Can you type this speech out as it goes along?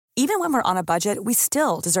Even when we're on a budget, we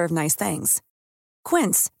still deserve nice things.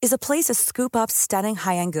 Quince is a place to scoop up stunning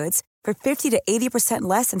high-end goods for 50 to 80%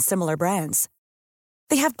 less than similar brands.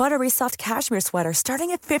 They have buttery soft cashmere sweaters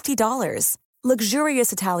starting at $50,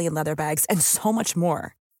 luxurious Italian leather bags, and so much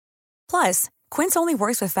more. Plus, Quince only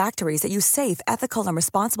works with factories that use safe, ethical, and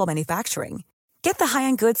responsible manufacturing. Get the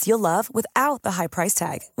high-end goods you'll love without the high price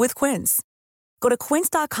tag with Quince. Go to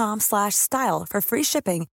quince.com/style for free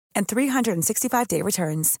shipping and 365-day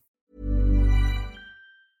returns.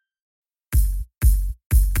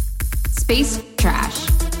 Space trash.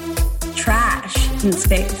 Trash in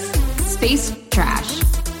space. Space trash.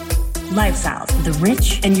 Lifestyles of the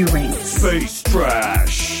rich and Uranus. Space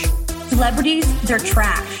trash. Celebrities, they're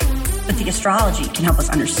trash, but the astrology can help us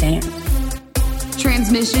understand.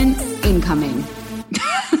 Transmission incoming.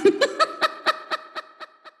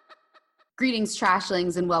 Greetings,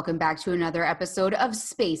 trashlings, and welcome back to another episode of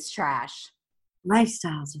Space Trash.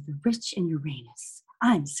 Lifestyles of the rich and Uranus.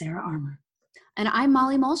 I'm Sarah Armour. And I'm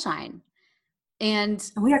Molly Mulshine.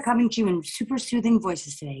 And we are coming to you in super soothing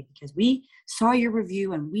voices today because we saw your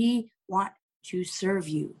review and we want to serve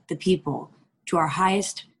you, the people, to our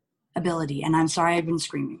highest ability. And I'm sorry I've been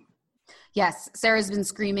screaming. Yes, Sarah's been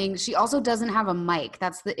screaming. She also doesn't have a mic.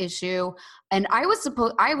 That's the issue. And I'm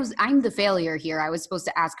the failure here. I was supposed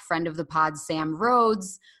to ask friend of the pod, Sam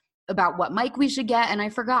Rhodes, about what mic we should get. And I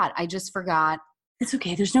forgot. I just forgot. It's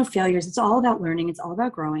okay. There's no failures. It's all about learning. It's all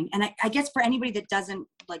about growing. And I guess for anybody that doesn't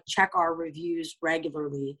check our reviews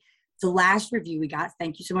regularly, the last review we got,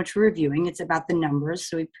 thank you so much for reviewing. It's about the numbers,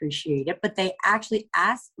 so we appreciate it. But they actually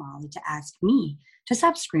asked Molly to ask me to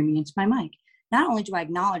stop screaming into my mic. Not only do I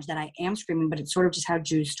acknowledge that I am screaming, but it's sort of just how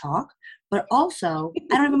Jews talk, but also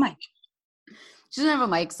I don't have a mic. She doesn't have a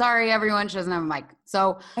mic. Sorry, everyone. She doesn't have a mic.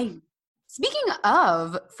 So speaking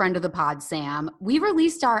of friend of the pod, Sam, we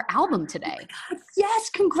released our album today. Oh my God, yes.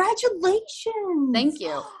 Congratulations. Thank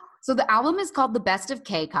you. So the album is called The Best of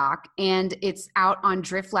K-Cock, and it's out on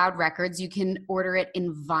Drift Loud Records. You can order it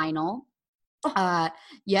in vinyl.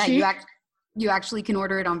 You actually can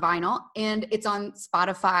order it on vinyl, and it's on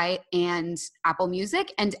Spotify and Apple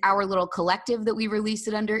Music. And our little collective that we released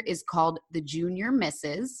it under is called The Junior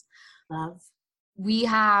Misses. Love. We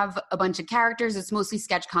have a bunch of characters. It's mostly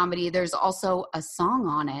sketch comedy. There's also a song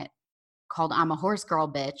on it called I'm a Horse Girl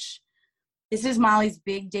Bitch. This is Molly's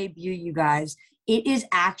big debut, you guys. It is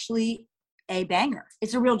actually a banger.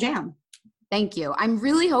 It's a real jam. Thank you. I'm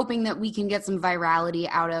really hoping that we can get some virality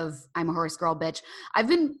out of I'm a Horse Girl Bitch. I've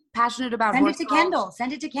been passionate about Send it to Kendall.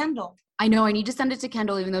 Send it to Kendall. I know. I need to send it to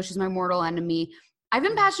Kendall, even though she's my mortal enemy. I've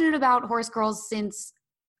been passionate about horse girls since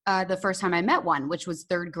the first time I met one, which was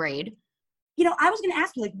third grade. I was going to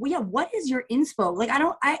ask you, what is your inspo?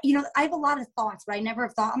 I have a lot of thoughts, but I never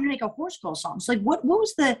have thought I'm going to make a horse girl song. So what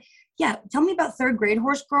was tell me about third grade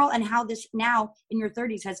horse girl and how this now in your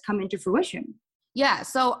 30s has come into fruition. Yeah.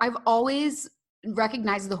 So I've always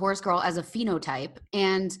recognized the horse girl as a phenotype,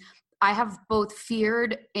 and I have both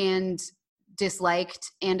feared and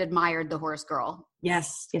disliked and admired the horse girl.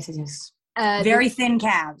 Yes. Very thin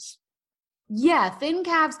calves. Yeah. Thin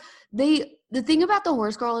calves. The thing about the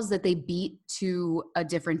horse girl is that they beat to a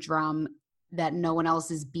different drum that no one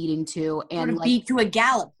else is beating to. And beat to a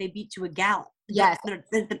gallop. They beat to a gallop. Yes.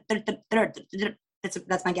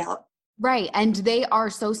 That's my gallop. Right. And they are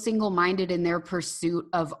so single-minded in their pursuit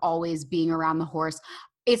of always being around the horse.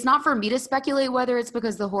 It's not for me to speculate whether it's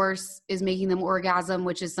because the horse is making them orgasm,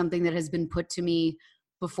 which is something that has been put to me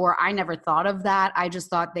before. I never thought of that. I just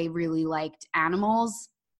thought they really liked animals.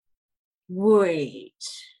 Wait.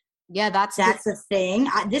 Yeah, that's the thing.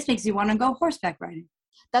 This makes me want to go horseback riding.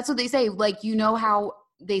 That's what they say. How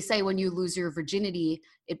they say when you lose your virginity,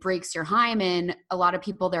 it breaks your hymen. A lot of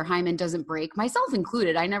people, their hymen doesn't break, myself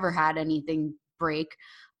included. I never had anything break.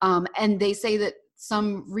 And they say that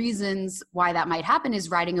some reasons why that might happen is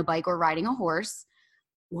riding a bike or riding a horse.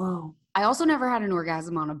 Whoa. I also never had an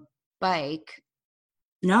orgasm on a bike.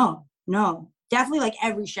 No. Definitely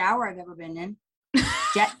every shower I've ever been in.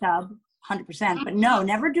 Jet tub. 100%, but no,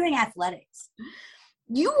 never doing athletics.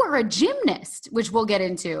 You were a gymnast, which we'll get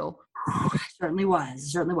into. Certainly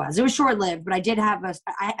was. It was short-lived, but I did have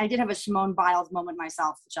a Simone Biles moment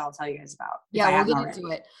myself, which I'll tell you guys about. Yeah, we'll get into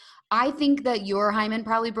it. I think that your hymen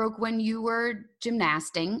probably broke when you were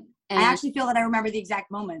gymnasting. And I actually feel that I remember the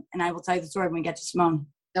exact moment, and I will tell you the story when we get to Simone.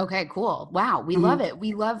 Okay, cool. Wow, we love it.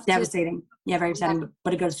 We love devastating. Yeah, very upsetting,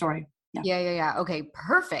 but a good story. Yeah. Okay,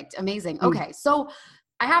 perfect. Amazing. Okay, so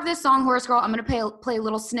I have this song, Horse Girl. I'm going to play a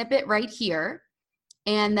little snippet right here,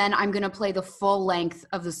 and then I'm going to play the full length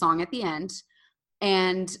of the song at the end.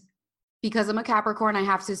 And Because I'm a Capricorn, I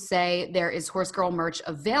have to say there is Horse Girl merch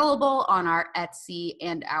available on our Etsy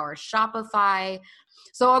and our Shopify.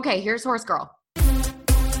 So, okay, here's Horse Girl.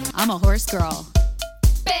 I'm a horse girl.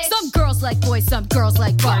 Bitch. Some girls like boys, some girls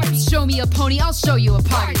like Barbies. Show me a pony, I'll show you a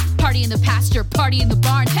party. Party in the pasture, party in the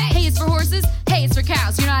barn. Hey, it's for horses, hey, it's for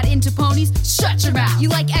cows. You're not into ponies? Shut your mouth. You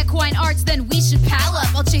like equine arts? Then we should pal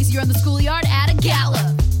up. I'll chase you around the schoolyard at a gallop.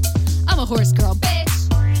 I'm a horse girl, bitch.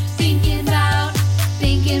 Thinking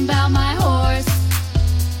about my horse.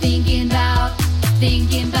 Thinking about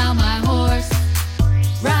my horse.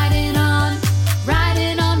 Riding on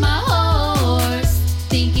my horse.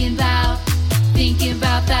 Thinking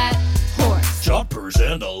about that horse. Jumpers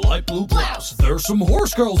and a light blue blouse. There's some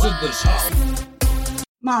horse girls in this house.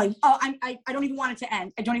 Molly, I don't even want it to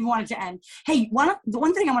end. Hey, the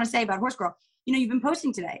one thing I want to say about Horse Girl, you've been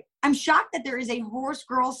posting today. I'm shocked that there is a Horse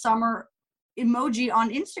Girl summer emoji on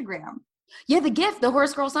Instagram. Yeah, the GIF, the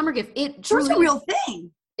Horse Girl summer GIF. It truly It's a real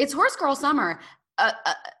thing. It's Horse Girl summer.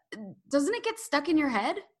 Doesn't it get stuck in your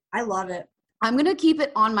head? I love it. I'm going to keep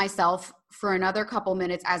it on myself for another couple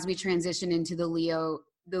minutes as we transition into the Leo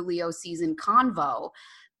season convo,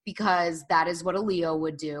 because that is what a Leo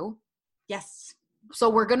would do. Yes. So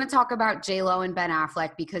we're going to talk about J-Lo and Ben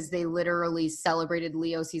Affleck because they literally celebrated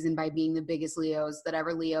Leo season by being the biggest Leos that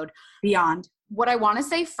ever Leo'd. Beyond. What I want to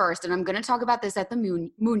say first, and I'm going to talk about this at the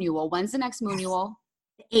Moonual. When's the next Moonual?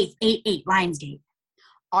 8 Lionsgate.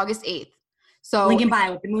 August 8th. So link in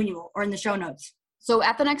bio with the Moonual or in the show notes. So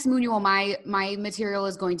at the next Moonual, my material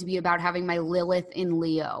is going to be about having my Lilith in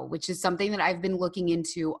Leo, which is something that I've been looking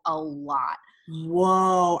into a lot.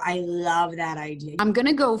 Whoa, I love that idea. I'm going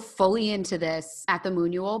to go fully into this at the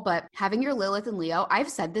Moonual, but having your Lilith in Leo, I've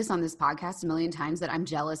said this on this podcast a million times that I'm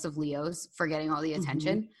jealous of Leos for getting all the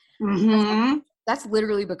attention. Mm-hmm. That's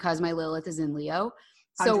literally because my Lilith is in Leo.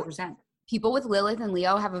 So 100%. People with Lilith and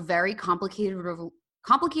Leo have a very complicated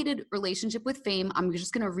relationship with fame. I'm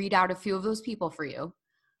just going to read out a few of those people for you.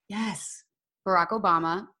 Yes. Barack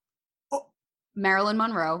Obama, Marilyn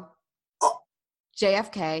Monroe,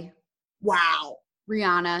 JFK. Wow.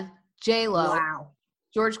 Rihanna, J-Lo, wow.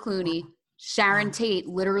 George Clooney, Sharon Tate,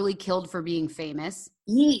 literally killed for being famous.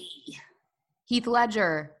 Yee. Heath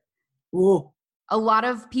Ledger. Ooh. A lot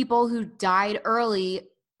of people who died early,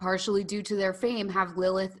 partially due to their fame, have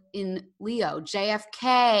Lilith in Leo.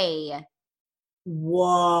 JFK.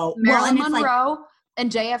 Whoa. Marilyn Monroe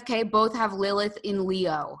and JFK both have Lilith in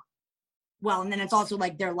Leo. Well, and then it's also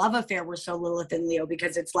like their love affair was so Lilith and Leo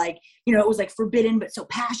because it's like, it was like forbidden but so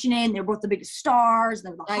passionate. They're both the biggest stars.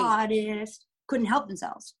 They're the hottest. Couldn't help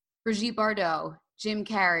themselves. Brigitte Bardot, Jim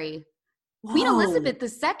Carrey, Whoa. Queen Elizabeth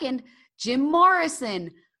II, Jim Morrison.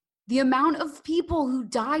 The amount of people who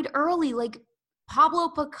died early, like Pablo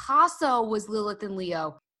Picasso was Lilith and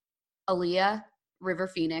Leo. Aaliyah, River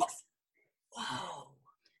Phoenix. Whoa.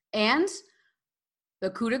 And the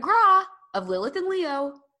coup de grace of Lilith and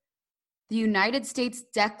Leo, the United States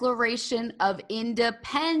Declaration of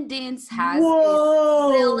Independence has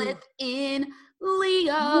Lilith in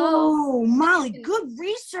Leo. Whoa, Molly, good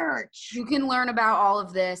research. You can learn about all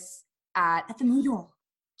of this at the Moonual.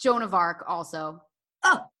 Joan of Arc also.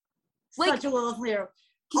 Oh, such a Lilith Leo.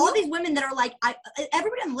 All these women that are like,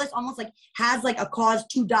 everybody on the list almost like has like a cause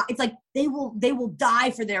to die. It's like they will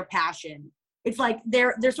die for their passion. It's like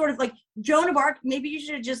they're sort of like Joan of Arc. Maybe you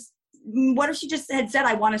should have just. What if she just had said,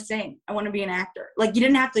 I want to sing. I want to be an actor. Like, you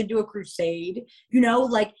didn't have to do a crusade,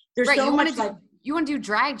 like there's so much like. You want to do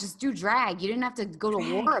drag, just do drag. You didn't have to go to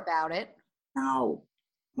war about it. No,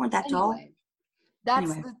 weren't that tall.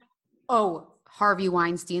 That's Harvey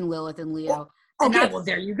Weinstein, Lilith and Leo. Okay, well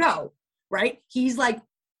there you go. Right? He's like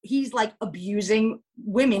abusing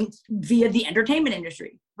women via the entertainment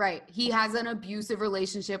industry. Right. He has an abusive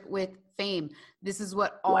relationship with fame. This is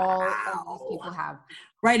what all of these people have.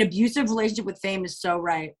 Right. Abusive relationship with fame is so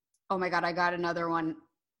right. Oh my God. I got another one.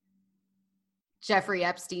 Jeffrey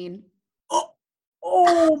Epstein.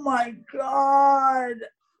 Oh my God.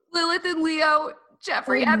 Lilith and Leo,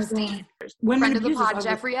 Jeffrey Epstein. Friend of the pod,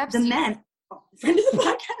 Jeffrey Epstein. The men. Friend of the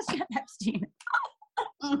podcast, Jeff Epstein.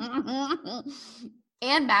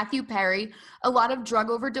 And Matthew Perry. A lot of drug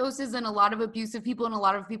overdoses and a lot of abusive people and a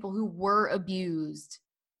lot of people who were abused.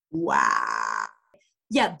 Wow.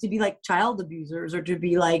 Yeah, to be like child abusers or to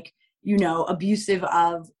be like, abusive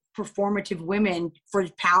of performative women for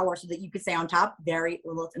power so that you could stay on top. Very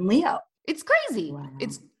Lilith and Leo. It's crazy. Wow.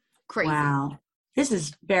 It's crazy. Wow. This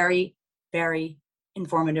is very, very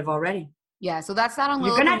informative already. Yeah, so that's that on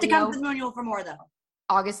Lilith. You're going to have to come to the Moonual for more, though.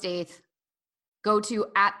 August 8th. Go to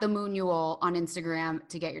 @the Moonual on Instagram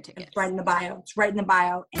to get your ticket. It's right in the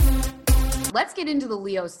bio. Let's get into the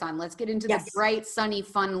Leo sun. Let's get into the bright, sunny,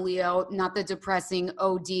 fun Leo, not the depressing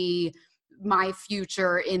OD, my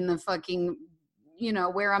future in the fucking,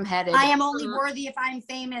 where I'm headed. I am only worthy if I'm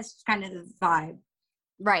famous kind of vibe.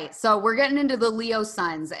 Right. So we're getting into the Leo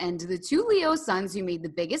suns, and the two Leo suns who made the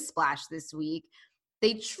biggest splash this week,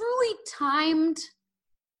 they truly timed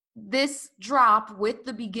this drop with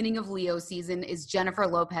the beginning of Leo season is Jennifer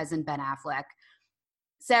Lopez and Ben Affleck.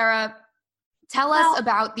 Sarah, tell us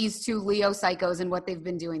about these two Leo psychos and what they've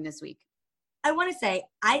been doing this week. I want to say,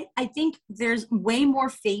 I think there's way more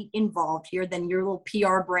fate involved here than your little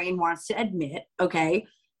PR brain wants to admit, okay?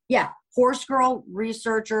 Yeah, horse girl,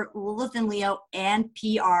 researcher, Lilith and Leo, and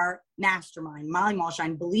PR mastermind, Molly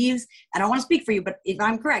Malshine believes, I don't want to speak for you, but if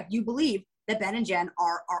I'm correct, you believe that Ben and Jen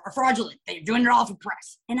are fraudulent. They're doing it all for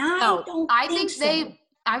press. And I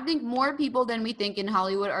think more people than we think in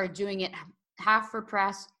Hollywood are doing it half for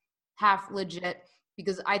press, half legit,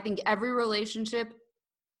 because I think every relationship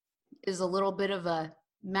is a little bit of a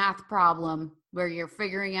math problem where you're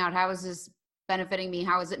figuring out, how is this benefiting me?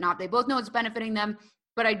 How is it not? They both know it's benefiting them,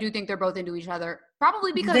 but I do think they're both into each other,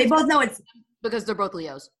 probably because they both know because they're both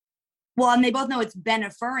Leos. Well, and they both know it's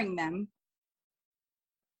benefiting them.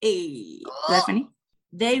 That's funny.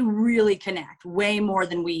 They really connect way more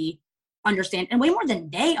than we understand, and way more than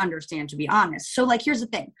they understand, to be honest. So, here's the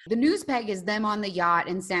thing. The news peg is them on the yacht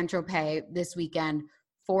in Saint-Tropez this weekend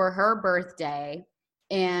for her birthday,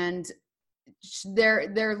 and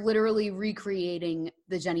they're literally recreating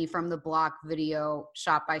the Jenny from the Block video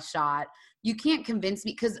shot by shot. You can't convince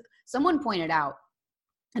me, because someone pointed out,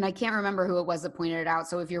 and I can't remember who it was that pointed it out,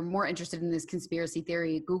 so if you're more interested in this conspiracy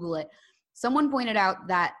theory, Google it. Someone pointed out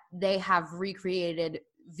that they have recreated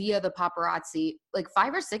via the paparazzi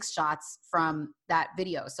 5 or 6 shots from that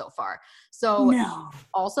video so far. So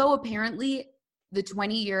also apparently the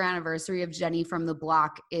 20-year anniversary of Jenny from the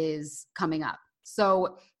Block is coming up.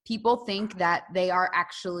 So people think that they are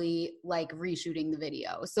actually reshooting the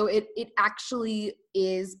video. So it actually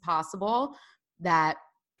is possible that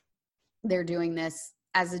they're doing this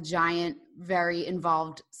as a giant, very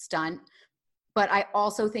involved stunt. But I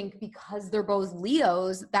also think because they're both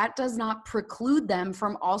Leos, that does not preclude them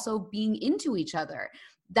from also being into each other.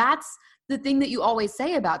 That's the thing that you always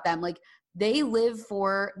say about them. They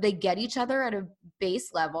get each other at a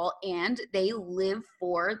base level, and they live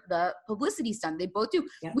for the publicity stunt. They both do.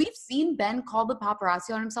 Yeah. We've seen Ben call the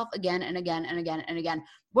paparazzi on himself again and again and again and again.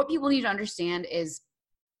 What people need to understand is,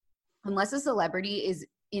 unless a celebrity is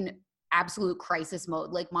in absolute crisis mode,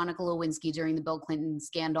 like Monica Lewinsky during the Bill Clinton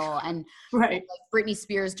scandal and Britney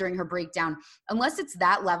Spears during her breakdown, unless it's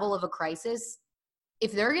that level of a crisis,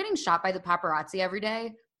 if they're getting shot by the paparazzi every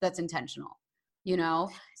day, that's intentional,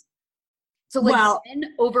 So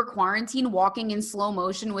Ben over quarantine walking in slow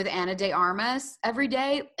motion with Ana de Armas every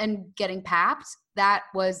day and getting papped,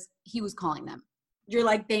 he was calling them. You're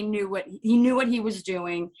he knew what he was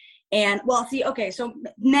doing. And so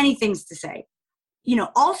many things to say.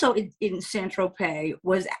 Also in Saint-Tropez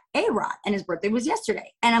was A-Rod, and his birthday was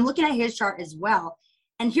yesterday. And I'm looking at his chart as well.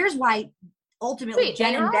 And here's why ultimately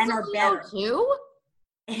Jen and Ben are better. Too?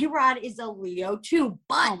 A-Rod is a Leo too,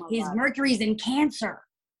 but his Mercury's in Cancer.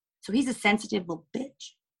 So he's a sensitive little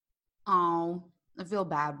bitch. Oh, I feel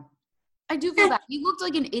bad. I do feel bad. He looked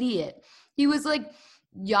like an idiot. He was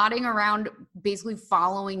yachting around, basically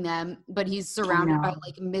following them, but he's surrounded by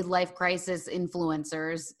midlife crisis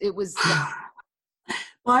influencers. It was...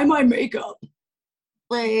 Buy my makeup.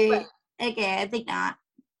 Okay, I think not.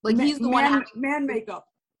 He's the one having man makeup.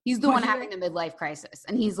 He's the one having the midlife crisis.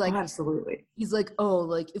 And he's absolutely. He's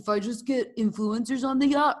if I just get influencers on the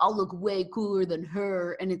yacht, I'll look way cooler than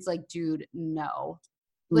her. And it's dude, no.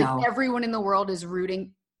 Everyone in the world is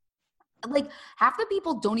rooting. Half the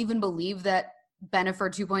people don't even believe that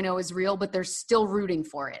Bennifer 2.0 is real, but they're still rooting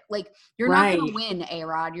for it. You're not going to win,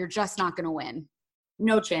 A-Rod. You're just not going to win.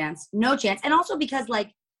 No chance. And also because,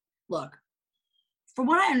 look, from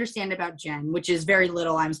what I understand about Jen, which is very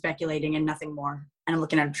little, I'm speculating and nothing more, and I'm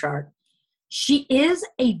looking at a chart, she is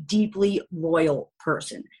a deeply loyal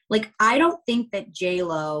person. I don't think that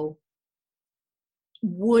J-Lo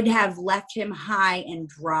would have left him high and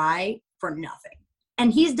dry for nothing.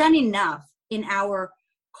 And he's done enough in our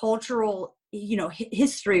cultural,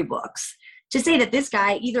 history books to say that this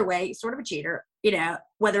guy, either way, is sort of a cheater,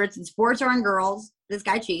 whether it's in sports or in girls, this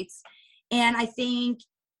guy cheats. And I think,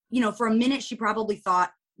 for a minute she probably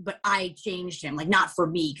thought, but I changed him, not for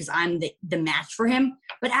me because I'm the match for him.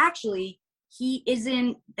 But actually he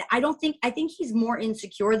isn't. I think he's more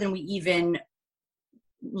insecure than we even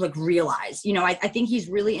realize. I think he's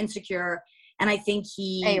really insecure. And I think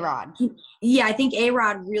A-Rod. I think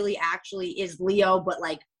A-Rod really actually is Leo, but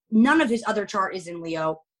none of his other chart is in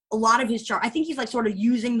Leo. A lot of his chart, I think he's like sort of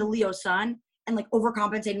using the Leo sun and like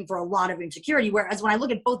overcompensating for a lot of insecurity. Whereas when I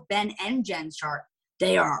look at both Ben and Jen's chart,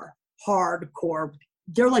 they are hardcore.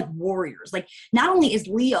 They're like warriors. Like not only is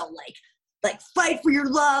Leo like fight for your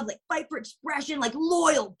love, like fight for expression, like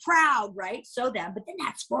loyal, proud, right? So them, but then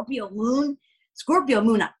that Scorpio moon,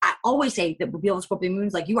 I always say that people in Scorpio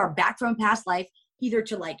moons, like you are back from a past life, either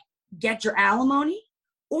to like get your alimony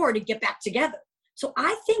or to get back together. So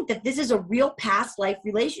I think that this is a real past life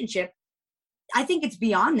relationship. I think it's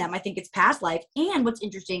beyond them. I think it's past life. And what's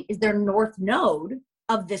interesting is their north node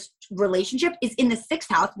of this relationship is in the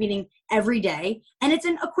 6th house, meaning every day. And it's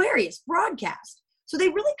an Aquarius broadcast. So they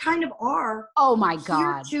really kind of are oh my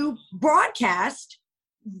God, here to broadcast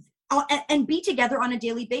and be together on a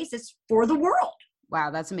daily basis for the world. Wow,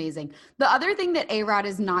 that's amazing. The other thing that A-Rod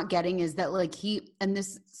is not getting is that like and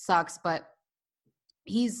this sucks, but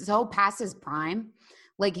he's so past his prime.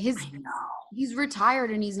 Like he's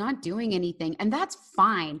retired and he's not doing anything, and that's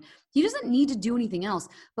fine. He doesn't need to do anything else,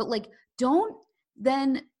 but like don't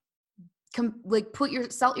then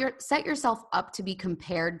set yourself up to be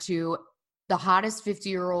compared to the hottest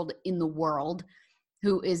 50-year-old in the world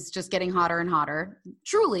who is just getting hotter and hotter.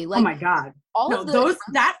 Truly, like, oh my God.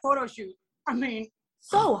 That photo shoot, I mean,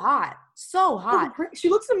 so hot. She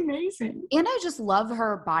looks amazing. And I just love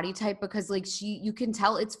her body type because like you can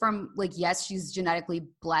tell it's from like, yes, she's genetically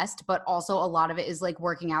blessed, but also a lot of it is like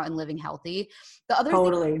working out and living healthy. The other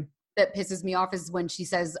thing that pisses me off is when she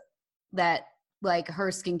says that like her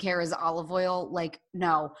skincare is olive oil. Like,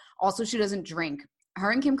 no. Also, she doesn't drink.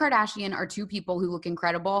 Her and Kim Kardashian are two people who look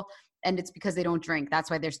incredible, and it's because they don't drink. That's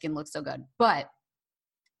why their skin looks so good. But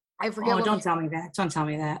I forget. Oh, don't tell me that. Don't tell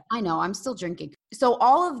me that. I know. I'm still drinking. So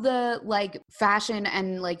all of the like fashion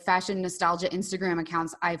and like fashion nostalgia Instagram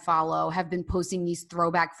accounts I follow have been posting these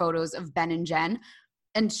throwback photos of Ben and Jen.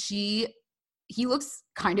 And he looks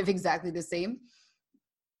kind of exactly the same.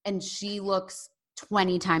 And she looks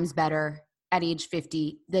 20 times better at age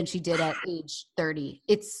 50 than she did at age 30.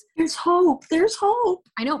 There's hope.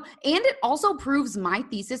 I know. And it also proves my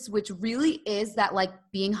thesis, which really is that like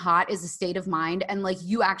being hot is a state of mind. And like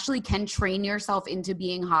you actually can train yourself into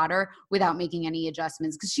being hotter without making any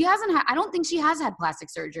adjustments. Cause I don't think she has had plastic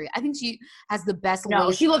surgery. I think she has the best.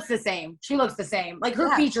 No, she looks the same. Like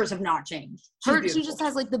her features have not changed. She just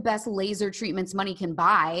has like the best laser treatments money can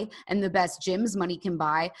buy and the best gyms money can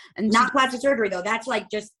buy. And not plastic surgery though. That's like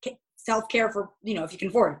just self-care for, if you can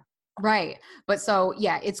afford it. Right. But so,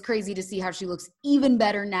 yeah, it's crazy to see how she looks even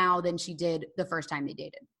better now than she did the first time they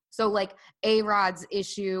dated. So like A-Rod's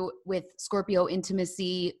issue with Scorpio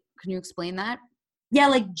intimacy, can you explain that? Yeah,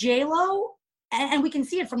 like J-Lo, and we can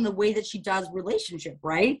see it from the way that she does relationship,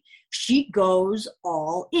 right? She goes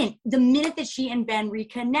all in. The minute that she and Ben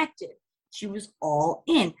reconnected, she was all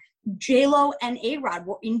in. J-Lo and A-Rod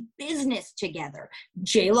were in business together.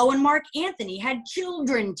 J-Lo and Mark Anthony had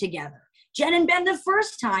children together. Jen and Ben the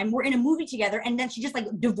first time were in a movie together, and then she just like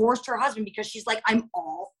divorced her husband because she's like, I'm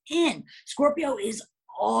all in. Scorpio is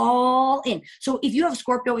all in. So if you have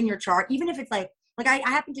Scorpio in your chart, even if it's like I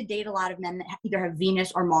happen to date a lot of men that either have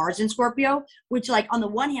Venus or Mars in Scorpio, which like on the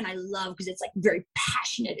one hand I love because it's like very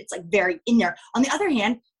passionate. It's like very in there. On the other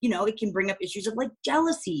hand, it can bring up issues of like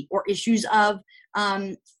jealousy or issues of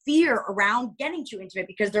fear around getting too intimate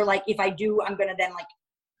because they're like, if I do, I'm going to then like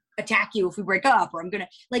attack you if we break up, or I'm going to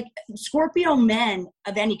like Scorpio men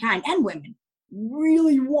of any kind and women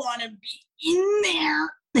really want to be in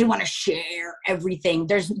there. They want to share everything.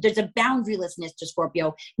 There's a boundarylessness to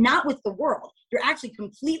Scorpio, not with the world. You're actually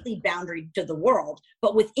completely boundaried to the world,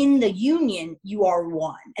 but within the union, you are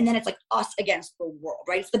one. And then it's like us against the world,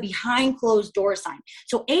 right? It's the behind closed door sign.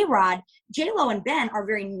 So A-Rod, J-Lo, and Ben are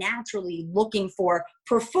very naturally looking for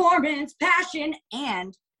performance, passion,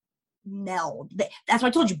 and meld. That's why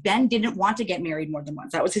I told you, Ben didn't want to get married more than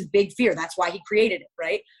once. That was his big fear. That's why he created it,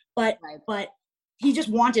 right? But he just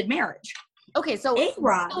wanted marriage. Okay, so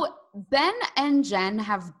Ben and Jen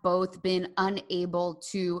have both been unable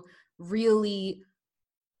to really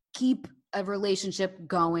keep a relationship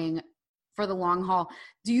going for the long haul.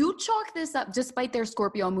 Do you chalk this up, despite their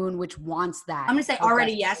Scorpio moon, which wants that? I'm going to say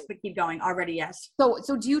already yes, but keep going. Already yes.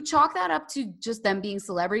 So do you chalk that up to just them being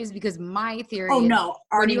celebrities? Because my theory is no,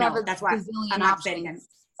 already no. That's why I'm not betting it.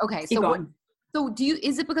 Okay, keep going. So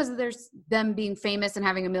is it because of them being famous and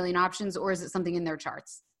having a million options, or is it something in their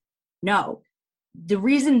charts? No, the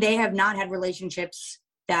reason they have not had relationships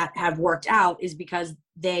that have worked out is because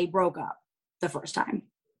they broke up the first time.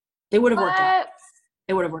 They would have worked out.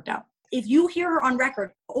 They would have worked out. If you hear her on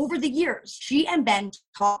record over the years, she and Ben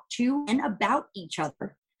talked to and about each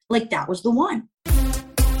other like that was the one.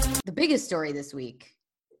 The biggest story this week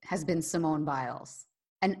has been Simone Biles.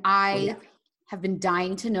 And I have been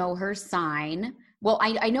dying to know her sign. Well,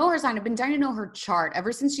 I know her sign. I've been dying to know her chart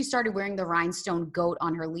ever since she started wearing the rhinestone goat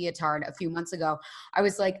on her leotard a few months ago. I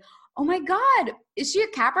was like, oh my God, is she a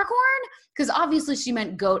Capricorn? Because obviously she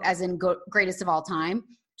meant goat as in goat, greatest of all time.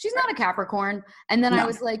 She's not a Capricorn. And then I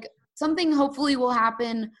was like, something hopefully will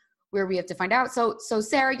happen where we have to find out. So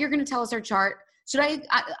Sarah, you're going to tell us her chart. Should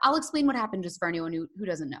I'll explain what happened just for anyone who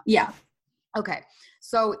doesn't know. Yeah. Okay.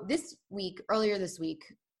 So earlier this week,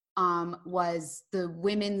 was the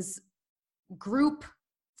women's group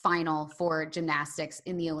final for gymnastics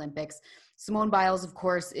in the Olympics. Simone Biles, of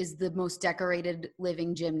course, is the most decorated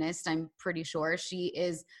living gymnast, I'm pretty sure. She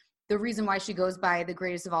is the reason why she goes by the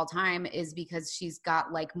greatest of all time is because she's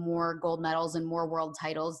got like more gold medals and more world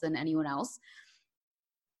titles than anyone else.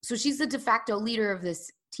 So she's the de facto leader of this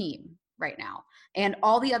team right now. And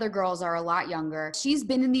all the other girls are a lot younger. She's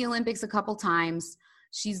been in the Olympics a couple times.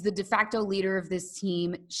 She's the de facto leader of this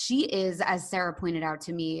team. She is, as Sarah pointed out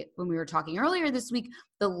to me when we were talking earlier this week,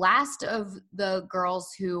 the last of the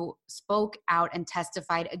girls who spoke out and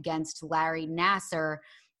testified against Larry Nassar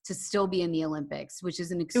to still be in the Olympics, which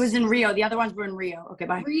is it was in Rio. The other ones were in Rio. Okay,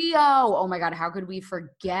 bye. Rio. Oh my God. How could we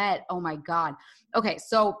forget? Oh my God. Okay.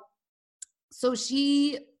 So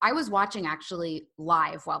I was watching actually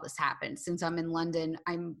live while this happened. Since I'm in London,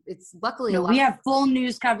 it's luckily we have full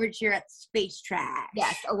news coverage here at Space Trash.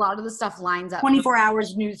 Yes, a lot of the stuff lines up. 24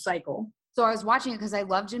 hours news cycle. So I was watching it because I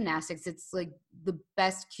love gymnastics. It's like the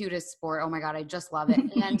best, cutest sport. Oh my God, I just love it.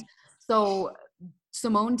 And so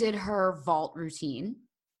Simone did her vault routine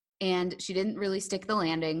and she didn't really stick the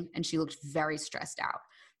landing and she looked very stressed out.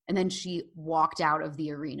 And then she walked out of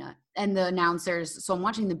the arena. And the announcers, so I'm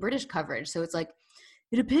watching the British coverage. So it's like,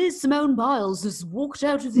 it appears Simone Biles has walked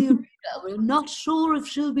out of the arena. We're not sure if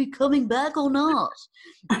she'll be coming back or not.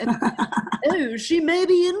 Oh, she may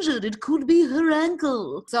be injured. It could be her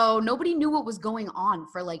ankle. So nobody knew what was going on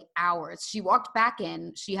for like hours. She walked back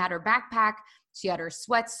in. She had her backpack. She had her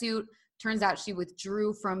sweatsuit. Turns out she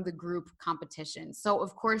withdrew from the group competition. So,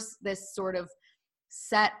 of course, this sort of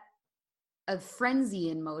set a frenzy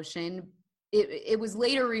in motion. It was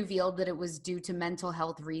later revealed that it was due to mental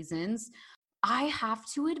health reasons. I have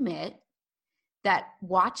to admit that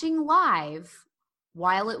watching live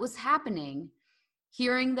while it was happening,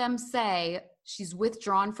 hearing them say she's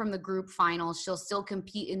withdrawn from the group final, she'll still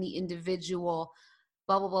compete in the individual,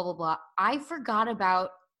 blah, blah, blah, blah, blah. I forgot about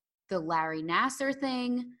the Larry Nassar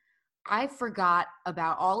thing. I forgot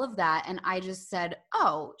about all of that. And I just said,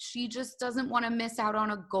 oh, she just doesn't want to miss out on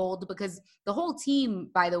a gold because the whole team,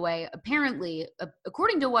 by the way, apparently,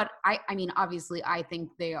 according to what I mean, obviously I think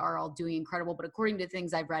they are all doing incredible, but according to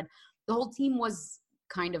things I've read, the whole team was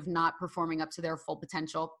kind of not performing up to their full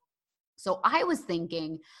potential. So I was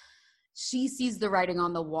thinking she sees the writing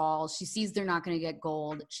on the wall. She sees they're not going to get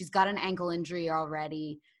gold. She's got an ankle injury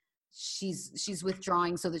already. She's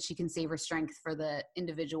withdrawing so that she can save her strength for the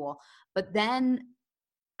individual. But then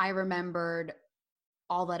I remembered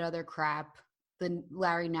all that other crap, the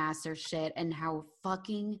Larry Nassar shit, and how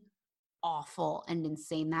fucking awful and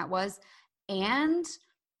insane that was. And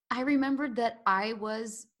I remembered that I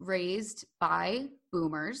was raised by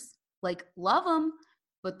boomers, like love them,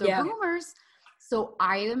 but they're boomers. So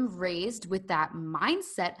I am raised with that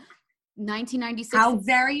mindset. 1996. How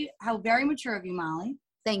very mature of you, Molly.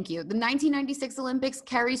 Thank you. The 1996 Olympics,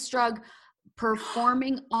 Kerri Strug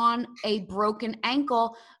performing on a broken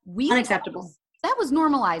ankle. Unacceptable. That was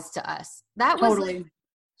normalized to us. That was totally. Like,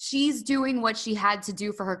 she's doing what she had to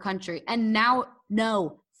do for her country. And now,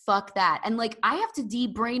 no, fuck that. And like, I have to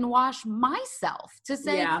de-brainwash myself to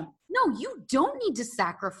say, no, you don't need to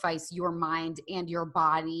sacrifice your mind and your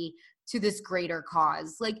body to this greater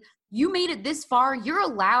cause. Like, you made it this far. You're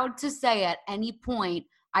allowed to say at any point,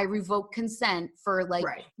 I revoke consent for like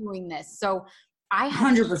doing this. So I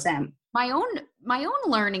had 100% my own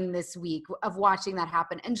learning this week of watching that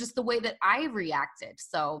happen and just the way that I reacted.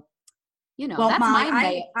 So, you know, that's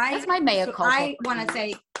my mea culpa. I want to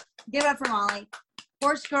say, give it up for Molly,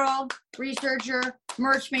 horse girl, researcher,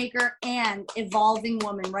 merch maker, and evolving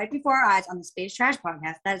woman right before our eyes on the Space Trash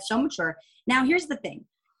podcast. That is so mature. Now, here's the thing.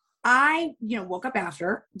 I, woke up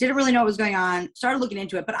after, didn't really know what was going on, started looking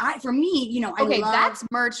into it. But for me, that's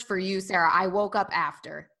merch for you, Sarah. I woke up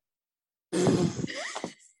after.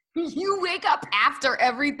 You wake up after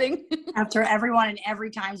everything. After everyone in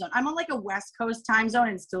every time zone. I'm on like a West Coast time zone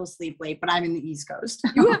and still sleep late, but I'm in the East Coast.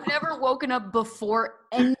 You have never woken up before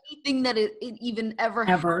anything that it even ever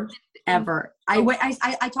happened. Ever.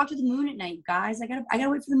 I talk to the moon at night, guys. I gotta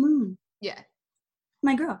wait for the moon. Yeah.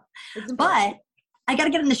 My girl. But I got to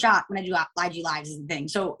get in the shot when I do IG lives is the thing.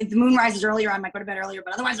 So if the moon rises earlier, I might go to bed earlier,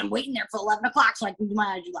 but otherwise I'm waiting there for 11 o'clock so I can do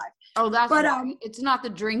my IG live. Oh, that's right. It's not the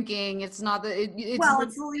drinking. It's not the,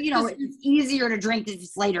 it's easier to drink if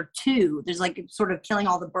it's later too. There's like sort of killing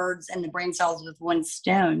all the birds and the brain cells with one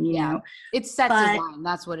stone, you know? It's set design.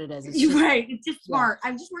 That's what it is. It's just, right. It's just smart.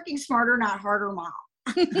 I'm just working smarter, not harder, mom.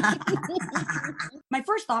 My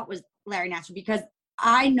first thought was Larry Nassar because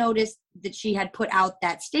I noticed that she had put out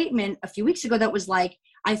that statement a few weeks ago that was like,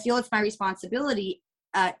 I feel it's my responsibility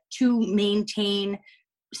to maintain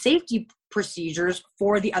safety procedures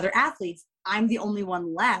for the other athletes. I'm the only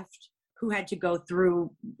one left who had to go through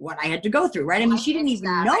what I had to go through, right? I mean, she didn't even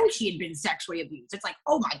know she had been sexually abused. It's like,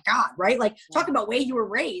 oh my God, right? Like, talk about way you were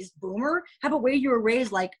raised, boomer. How about way you were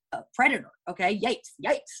raised like a predator, okay? Yikes.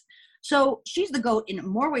 So she's the GOAT in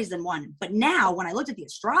more ways than one. But now when I looked at the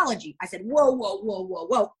astrology, I said,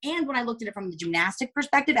 whoa. And when I looked at it from the gymnastic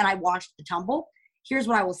perspective and I watched the tumble, here's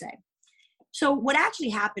what I will say. So what actually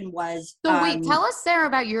happened was... So wait, tell us, Sarah,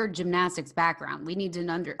 about your gymnastics background. We need to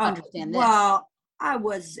understand this. Well, I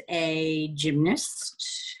was a gymnast.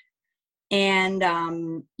 And,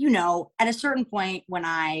 at a certain point when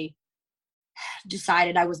I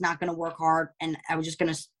decided I was not going to work hard and I was just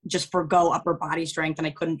going to forgo upper body strength and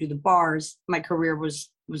I couldn't do the bars, my career was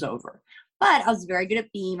over. But I was very good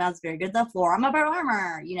at beam. I was very good at the floor. I'm a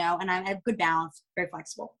performer, and I have good balance, very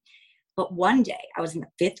flexible. But one day I was in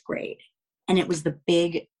the 5th grade and it was the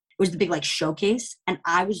big like showcase. And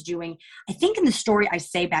I was doing, I think in the story I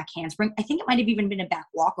say back handspring, I think it might've even been a back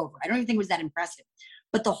walkover. I don't even think it was that impressive,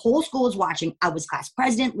 but the whole school was watching. I was class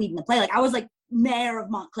president leading the play. Like I was like mayor of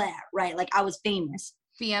Montclair, right? Like I was famous.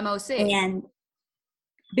 FMOC. And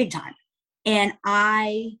big time. And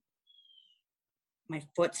my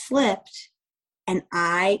foot slipped and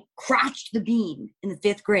I crotched the beam in the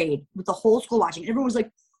 5th grade with the whole school watching. Everyone was like,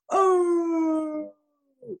 oh,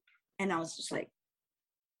 and I was just like,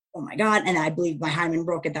 oh my God. And I believe my hymen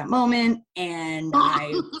broke at that moment. And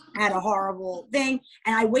I had a horrible thing.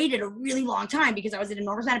 And I waited a really long time because I was in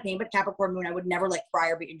enormous amount of pain, but Capricorn moon, I would never cry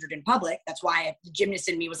or be injured in public. That's why the gymnast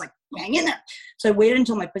in me was like, hang in there. So I waited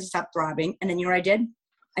until my pussy stopped throbbing. And then you know what I did?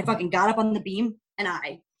 I fucking got up on the beam and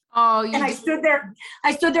I stood there.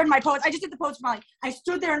 I stood there in my pose. I just did the pose for I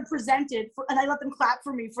stood there and presented and I let them clap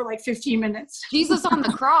for me for 15 minutes. Jesus on the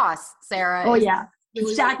cross, Sarah. Oh yeah.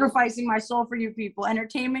 Sacrificing my soul for you people.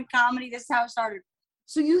 Entertainment, comedy, this is how it started.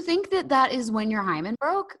 So you think that is when your hymen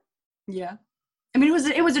broke? Yeah. I mean,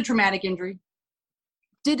 it was a traumatic injury.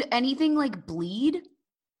 Did anything bleed?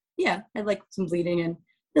 Yeah, I had some bleeding and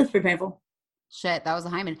it was pretty painful. Shit, that was a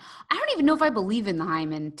hymen. I don't even know if I believe in the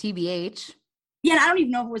hymen, TBH. Yeah, and I don't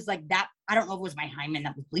even know if it was that. I don't know if it was my hymen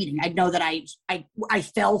that was bleeding. I know that I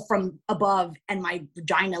fell from above and my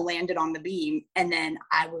vagina landed on the beam, and then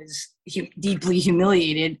I was deeply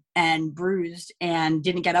humiliated and bruised and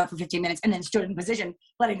didn't get up for 15 minutes, and then stood in position,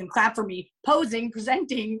 letting them clap for me, posing,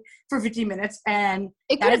 presenting for 15 minutes, and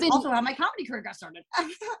that is also how my comedy career got started.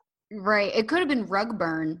 Right, it could have been rug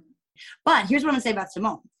burn. But here's what I'm gonna say about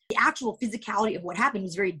Simone. The actual physicality of what happened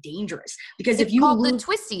was very dangerous because it's if you called the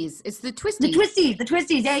twisties, it's the twisties. The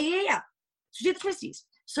twisties, yeah. So you do the twisties.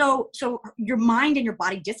 So your mind and your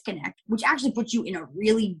body disconnect, which actually puts you in a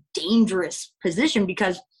really dangerous position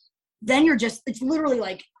because then it's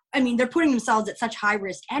literally they're putting themselves at such high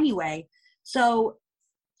risk anyway. So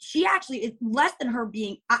she actually, less than her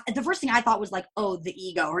being, the first thing I thought was the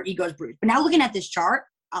ego, her ego's bruised. But now looking at this chart,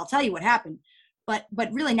 I'll tell you what happened.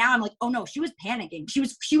 But really now I'm like, oh no, she was panicking. She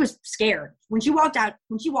was scared. When she walked out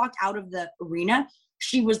of the arena,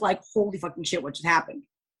 she was like, holy fucking shit, what just happened?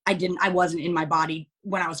 I wasn't in my body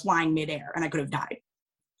when I was flying midair and I could have died.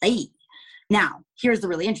 Hey. Now, here's the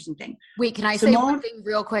really interesting thing. Wait, can I say one thing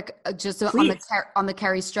real quick, just on the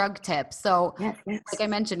Carrie Strug tip? So, yes. like I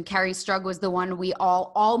mentioned, Carrie Strug was the one we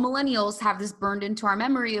all millennials have this burned into our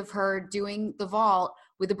memory of her doing the vault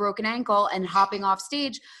with a broken ankle and hopping off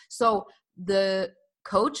stage. So the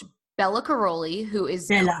coach, Bella Caroli, who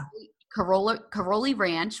is Caroli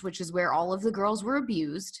Ranch, which is where all of the girls were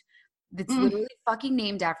abused. That's literally fucking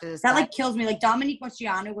named after this guy. That kills me. Dominique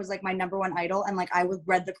Moceanu was my number one idol, and I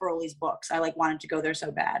read the Caroli's books. I wanted to go there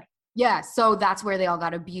so bad. Yeah, so that's where they all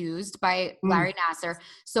got abused by Larry Nassar.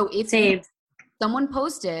 So someone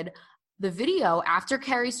posted the video after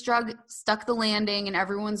Carrie Strug stuck the landing and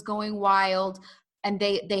everyone's going wild, and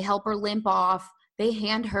they help her limp off. They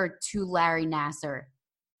hand her to Larry Nassar.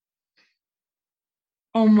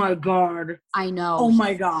 Oh my God. I know. Oh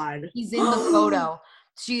my God. He's in the photo.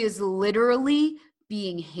 She is literally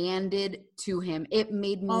being handed to him. It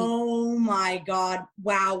made me. Oh my God.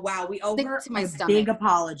 Wow. We owe her a big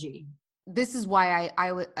apology. This is why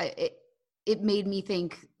it made me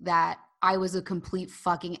think that I was a complete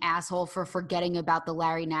fucking asshole for forgetting about the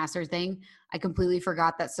Larry Nassar thing. I completely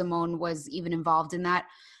forgot that Simone was even involved in that.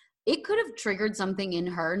 It could have triggered something in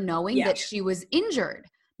her knowing that she was injured,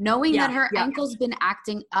 knowing that her ankle's been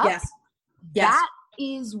acting up. Yes. That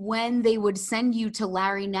is when they would send you to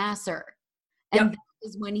Larry Nassar. And that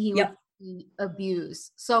is when he would be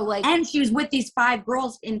abused. So like, and she was with these 5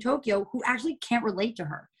 girls in Tokyo who actually can't relate to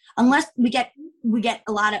her. Unless we get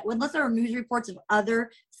a lot of, unless there are news reports of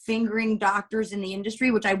other fingering doctors in the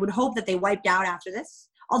industry, which I would hope that they wiped out after this.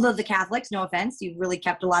 Although the Catholics, no offense, you've really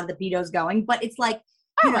kept a lot of the pedos going, but it's like,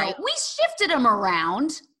 all right, we shifted him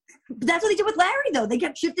around. That's what they did with Larry, though. They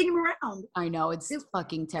kept shifting him around. I know, it's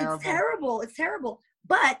fucking terrible. It's terrible.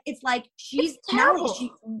 But it's like, she's terrible.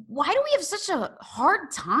 Why do we have such a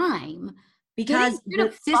hard time? Because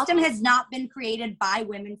the system has not been created by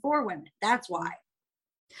women for women. That's why.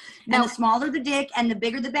 Now, and the smaller the dick and the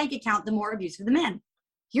bigger the bank account, the more abusive the men.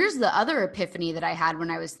 Here's the other epiphany that I had when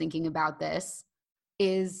I was thinking about this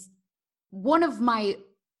is one of my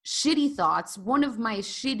shitty thoughts, one of my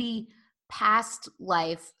shitty past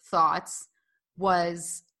life thoughts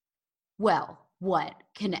was, well, what?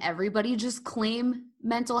 Can everybody just claim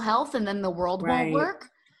mental health and then the world won't work?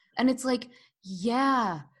 And it's like,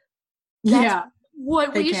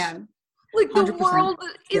 what they we can. Like 100%. the world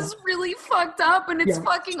is really fucked up and it's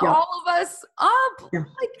fucking all of us up. Yeah.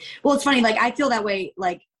 Like, well, it's funny. Like, I feel that way.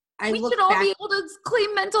 Like, we should all be able to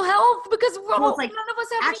claim mental health because none of us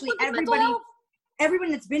have actually mental health.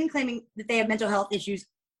 Everyone that's been claiming that they have mental health issues,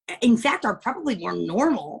 in fact, are probably more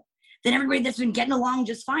normal than everybody that's been getting along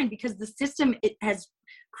just fine, because the system, it has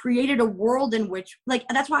created a world in which, like,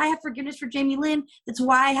 that's why I have forgiveness for Jamie Lynn. That's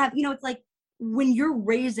why I have, it's like when you're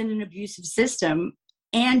raised in an abusive system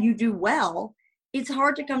and you do well, it's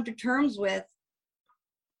hard to come to terms with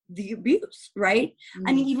the abuse, right? Mm-hmm.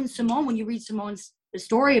 I mean, even Simone, when you read Simone's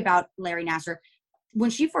story about Larry Nassar, when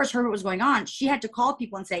she first heard what was going on, she had to call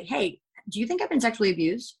people and say, hey, do you think I've been sexually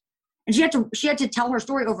abused? And she had to tell her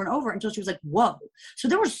story over and over until she was like, whoa. So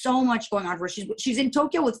there was so much going on for her. She's in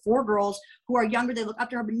Tokyo with 4 girls who are younger. They look up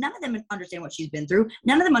to her, but none of them understand what she's been through.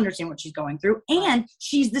 None of them understand what she's going through. And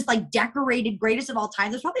she's this like decorated greatest of all time.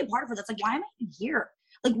 There's probably a part of her that's like, why am I even here?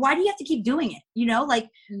 Like, why do you have to keep doing it? Like,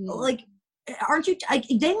 aren't you,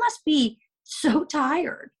 they must be so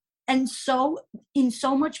tired and so in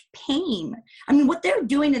so much pain. I mean, what they're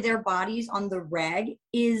doing to their bodies on the reg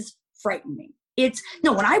is frightening.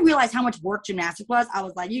 When I realized how much work gymnastics was, I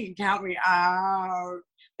was like, you can count me out.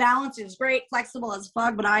 Balance is great, flexible as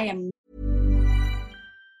fuck, but I am.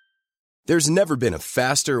 There's never been a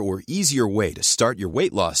faster or easier way to start your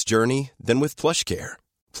weight loss journey than with PlushCare.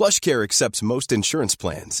 PlushCare accepts most insurance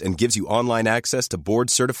plans and gives you online access to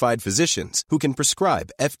board-certified physicians who can prescribe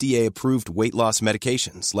FDA-approved weight loss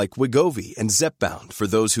medications like Wegovy and Zepbound for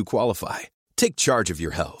those who qualify. Take charge of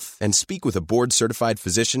your health and speak with a board-certified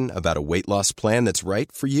physician about a weight loss plan that's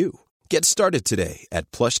right for you. Get started today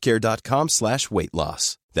at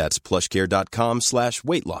plushcare.com/weightloss. That's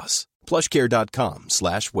plushcare.com/weightloss.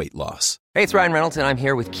 plushcare.com/weightloss. Hey, it's Ryan Reynolds, and I'm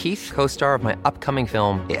here with Keith, co-star of my upcoming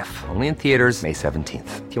film, If, only in theaters May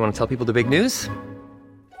 17th. Do you want to tell people the big news?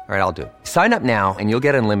 All right, I'll do it. Sign up now and you'll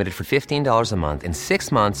get unlimited for $15 a month and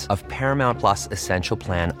 6 months of Paramount Plus Essential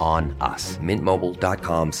Plan on us.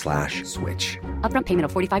 MintMobile.com/switch. Upfront payment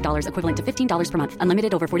of $45 equivalent to $15 per month.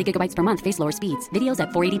 Unlimited over 40 gigabytes per month. Face lower speeds. Videos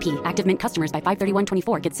at 480p. Active Mint customers by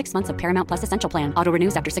 531.24 get 6 months of Paramount Plus Essential Plan. Auto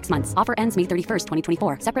renews after 6 months. Offer ends May 31st,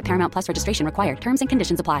 2024. Separate Paramount Plus registration required. Terms and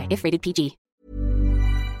conditions apply if rated PG.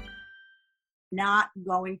 I'm not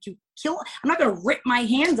going to rip my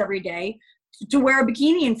hands every day to wear a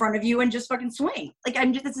bikini in front of you and just fucking swing. Like,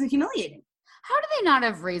 this is humiliating. How do they not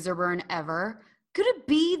have razor burn ever? Could it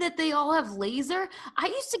be that they all have laser? I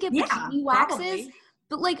used to get bikini waxes,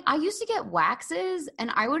 but like I used to get waxes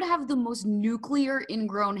and I would have the most nuclear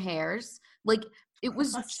ingrown hairs. Like it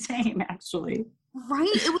was the same actually.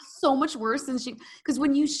 Right? It was so much worse than because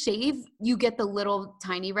when you shave, you get the little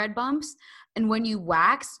tiny red bumps. And when you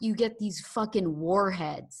wax, you get these fucking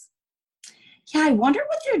warheads. Yeah, I wonder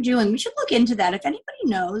what they're doing. We should look into that. If anybody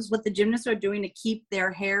knows what the gymnasts are doing to keep their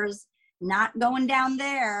hairs not going down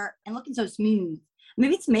there and looking so smooth.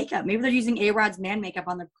 Maybe it's makeup. Maybe they're using A-Rod's man makeup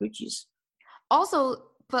on their coochies. Also,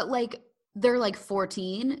 but like they're like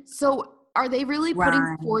 14. So are they really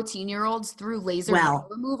putting 14-year-olds through laser hair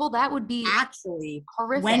removal? That would be actually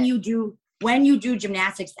horrific. When you do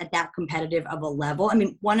gymnastics at that competitive of a level, I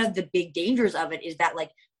mean, one of the big dangers of it is that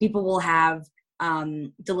like people will have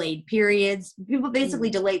delayed periods. People basically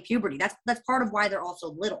delay puberty. That's part of why they're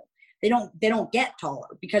also little. They don't get taller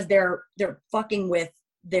because they're fucking with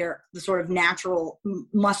the sort of natural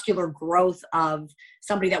muscular growth of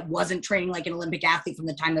somebody that wasn't training like an Olympic athlete from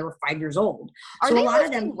the time they were 5 years old. Are so they a lot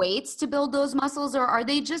lifting of them weights to build those muscles, or are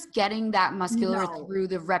they just getting that muscular No. through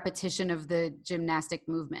the repetition of the gymnastic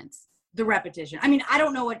movements? The repetition. I mean, I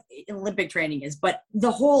don't know what Olympic training is, but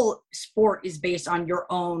the whole sport is based on your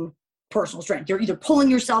own personal strength. You're either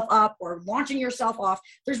pulling yourself up or launching yourself off.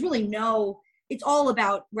 There's really it's all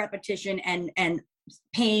about repetition and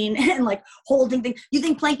pain and like holding things. You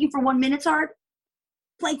think planking for 1 minute's hard?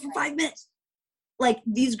 Plank for 5 minutes. Like,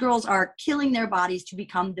 these girls are killing their bodies to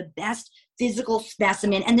become the best physical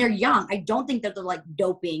specimen, and they're young. I don't think that they're like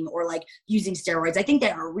doping or like using steroids. I think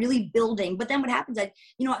they are really building. But then what happens,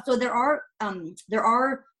 so there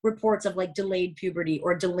are reports of like delayed puberty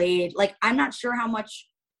or delayed, like, I'm not sure how much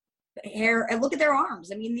hair. And look at their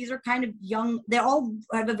arms. I mean, these are kind of young. They all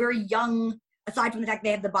have a very young, aside from the fact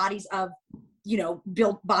they have the bodies of,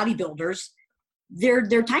 built bodybuilders. They're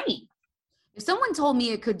tiny. If someone told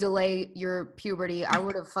me it could delay your puberty, I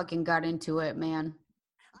would have fucking got into it, man.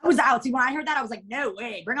 I was out. See, when I heard that, I was like, no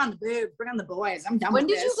way. Bring on the boobs. Bring on the boys. I'm done with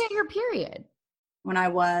this. When did you get your period? When I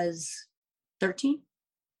was 13,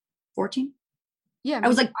 14. Yeah. I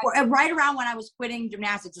was like, right around when I was quitting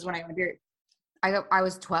gymnastics is when I got a period. I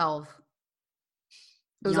was 12.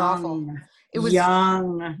 It was Young. Awful. It was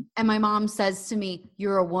young. And my mom says to me,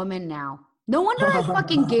 "You're a woman now." No wonder I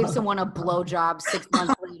fucking gave someone a blowjob 6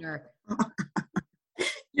 months later.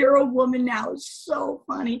 You're a woman now. It's so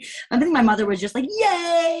funny. I think my mother was just like,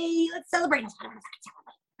 yay, let's celebrate.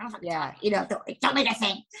 Yeah. Don't make us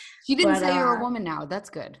sing. She didn't say you're a woman now. That's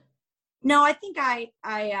good. No, I think I've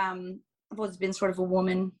always been sort of a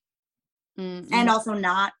woman, and also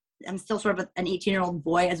not. I'm still sort of an 18-year-old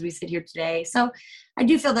boy as we sit here today. So I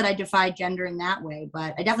do feel that I defy gender in that way,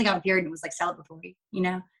 but I definitely got a period and it was like celebratory,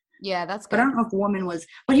 Yeah, that's good. But I don't know if a woman was,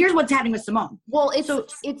 but here's what's happening with Simone. Well,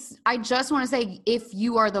 I just want to say, if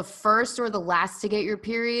you are the first or the last to get your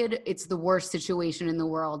period, it's the worst situation in the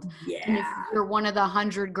world. Yeah. And if you're one of the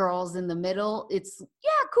 100 girls in the middle, it's,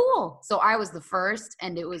 cool. So I was the first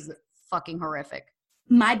and it was fucking horrific.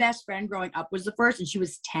 My best friend growing up was the first and she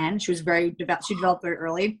was 10. She was she developed very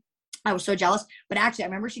early. I was so jealous. But actually, I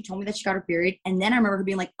remember she told me that she got her period. And then I remember her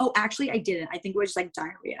being like, oh, actually, I didn't. I think it was just like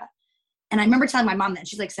diarrhea. And I remember telling my mom that.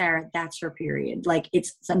 She's like, Sarah, that's her period. Like,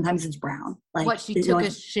 sometimes it's brown. Like, what, she took a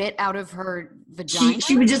shit out of her vagina?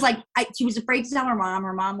 She was just like, she was afraid to tell her mom.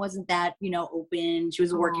 Her mom wasn't that, open. She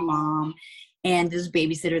was a working mom. And there's a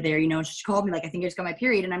babysitter there, she called me like, I think I just got my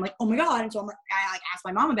period. And I'm like, oh my God. And so I asked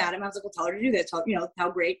my mom about it. And I was like, well, tell her to do this.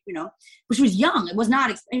 How great, but she was young. It was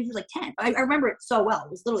not, she was like 10. I remember it so well.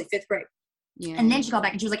 It was literally 5th grade. Yeah. And then she called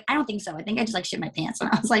back and she was like, I don't think so. I think I just like shit my pants.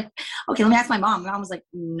 And I was like, okay, let me ask my mom. My mom was like,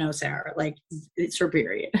 no, Sarah, like it's her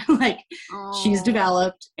period. Like she's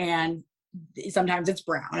developed and sometimes it's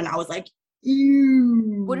brown. And I was like,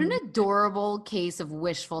 ew. What an adorable case of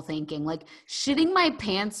wishful thinking. Like, shitting my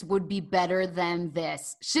pants would be better than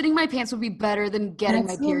this. Shitting my pants would be better than getting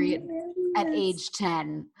my period at age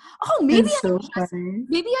 10. Oh, maybe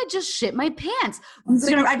I just shit my pants.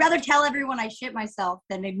 I'd rather tell everyone I shit myself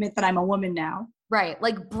than admit that I'm a woman now. Right.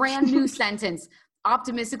 Like, brand new sentence.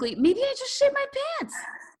 Optimistically, maybe I just shit my pants.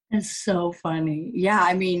 It's so funny. Yeah.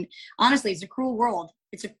 I mean, honestly, it's a cruel world.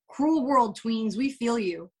 It's a cruel world, tweens. We feel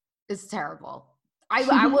you. It's terrible.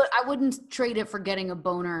 I wouldn't trade it for getting a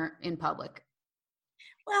boner in public.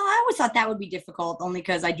 Well, I always thought that would be difficult only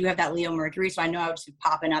because I do have that Leo Mercury, so I know I would just be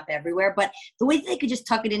popping up everywhere. But the way that they could just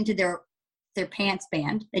tuck it into their pants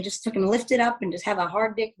band, they just took and lift it up and just have a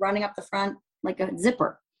hard dick running up the front like a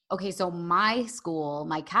zipper. Okay, so my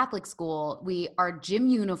Catholic school, our gym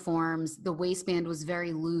uniforms, the waistband was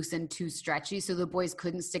very loose and too stretchy, so the boys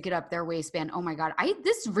couldn't stick it up their waistband. Oh my God,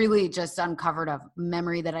 this really just uncovered a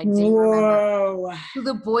memory that I didn't remember. So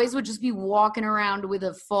the boys would just be walking around with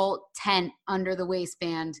a full tent under the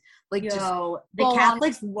waistband. Like, the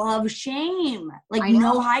Catholics love shame. Like,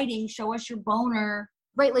 no hiding, show us your boner.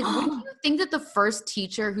 Right, like, wouldn't you think that the first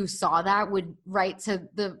teacher who saw that would write to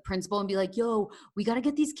the principal and be like, yo, we got to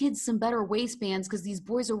get these kids some better waistbands because these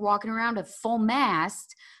boys are walking around at full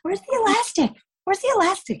mast. Where's the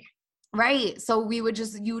elastic? Right, so you would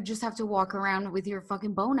just have to walk around with your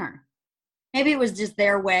fucking boner. Maybe it was just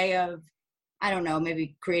their way of, I don't know,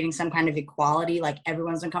 maybe creating some kind of equality, like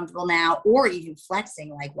everyone's uncomfortable now, or even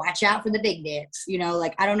flexing, like, watch out for the big dicks,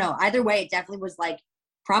 like, I don't know. Either way, it definitely was like,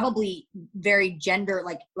 probably very gender,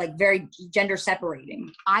 like very gender separating.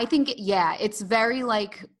 I think, it's very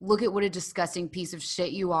like, look at what a disgusting piece of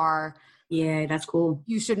shit you are. Yeah, that's cool.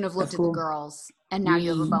 You shouldn't have looked at the girls, and now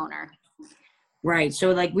you have a boner. Right.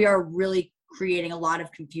 So like, we are really creating a lot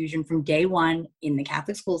of confusion from day one in the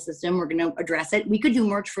Catholic school system. We're going to address it. We could do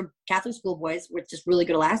merch for Catholic school boys with just really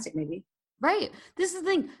good elastic, maybe. Right. This is the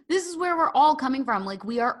thing. This is where we're all coming from. Like,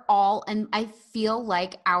 we are all, and I feel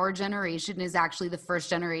like our generation is actually the first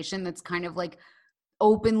generation that's kind of like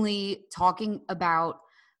openly talking about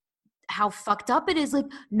how fucked up it is. Like,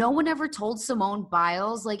 no one ever told Simone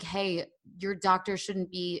Biles, like, hey, your doctor shouldn't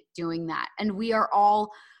be doing that. And we are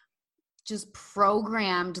all just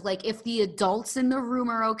programmed. Like, if the adults in the room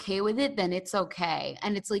are okay with it, then it's okay.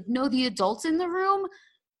 And it's like, no, the adults in the room,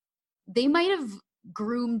 they might have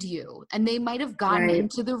groomed you and they might have gotten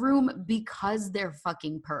into the room because they're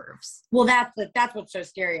fucking pervs. Well, that's what's so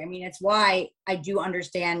scary. I mean, it's why I do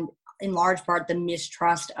understand in large part the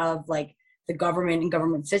mistrust of like the government and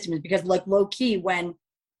government systems, because like low key when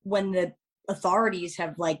the authorities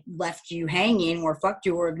have like left you hanging or fucked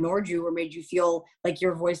you or ignored you or made you feel like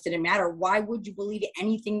your voice didn't matter, why would you believe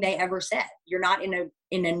anything they ever said? You're not in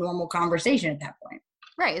a normal conversation at that point.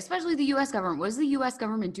 Right. Especially the US government. What does the US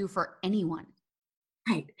government do for anyone?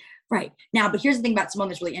 Right. Now, but here's the thing about Simone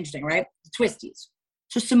that's really interesting, right? The twisties.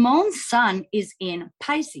 So Simone's sun is in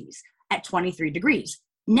Pisces at 23 degrees.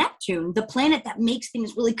 Neptune, the planet that makes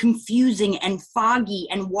things really confusing and foggy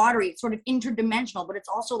and watery, it's sort of interdimensional, but it's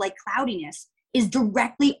also like cloudiness, is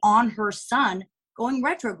directly on her sun going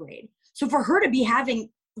retrograde. So for her to be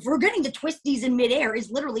if we're getting the twisties in midair is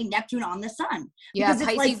literally Neptune on the sun. Yeah,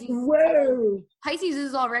 because Pisces, it's like, whoa. Pisces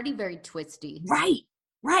is already very twisty.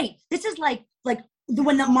 Right. This is like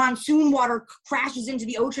when the monsoon water crashes into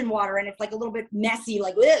the ocean water and it's like a little bit messy,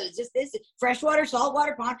 like, is this freshwater,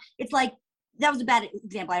 saltwater pond? It's like, that was a bad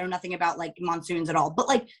example. I know nothing about like monsoons at all, but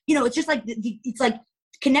like, you know, it's just like, it's like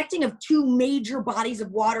connecting of two major bodies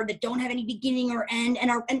of water that don't have any beginning or end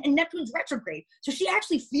and Neptune's retrograde. So she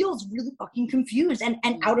actually feels really fucking confused and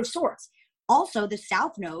out of sorts. Also, the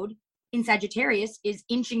South Node in Sagittarius is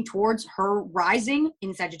inching towards her rising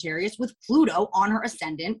in Sagittarius with Pluto on her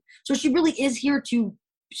ascendant. So she really is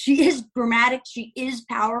she is dramatic. She is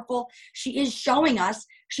powerful. She is showing us,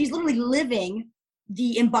 she's literally living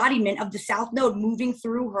the embodiment of the South Node moving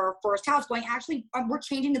through her first house going, actually, we're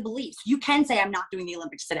changing the beliefs. You can say I'm not doing the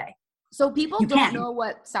Olympics today. So people don't know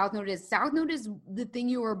what South Node is. South Node is the thing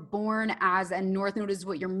you were born as, and North Node is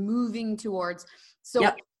what you're moving towards.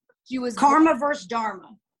 So she was karma versus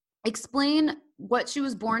dharma. Explain what she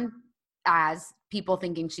was born as, people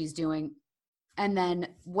thinking she's doing, and then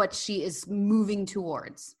what she is moving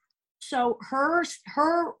towards. So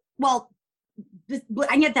well,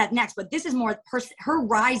 I get that next, but this is more her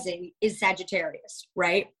rising is Sagittarius,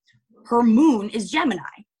 right? Her moon is Gemini.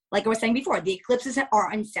 Like I was saying before, the eclipses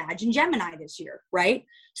are in Sag and Gemini this year, right?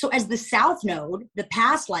 So as the South Node, the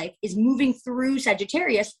past life, is moving through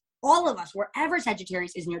Sagittarius, all of us, wherever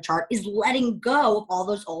Sagittarius is in your chart, is letting go of all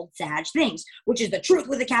those old Sag things, which is the truth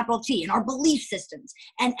with a capital T, and our belief systems,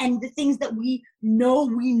 and the things that we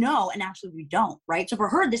know, and actually we don't, right? So for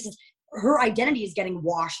her, this is, her identity is getting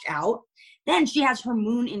washed out. Then she has her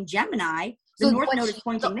moon in Gemini. The North Node is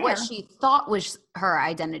pointing there. What she thought was her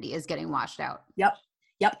identity is getting washed out. Yep.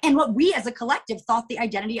 And what we as a collective thought the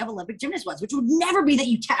identity of Olympic gymnast was, which would never be that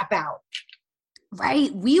you tap out.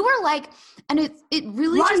 Right. We were like, and it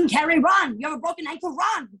really run, Carrie, run. You have a broken ankle,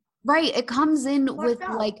 run. Right. It comes in with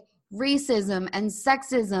like racism and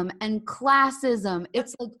sexism and classism.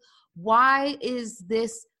 It's like, why is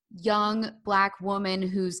this young Black woman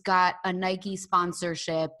who's got a Nike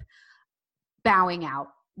sponsorship bowing out?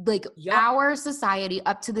 Like, our society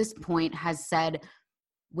up to this point has said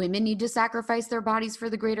women need to sacrifice their bodies for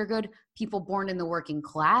the greater good. People born in the working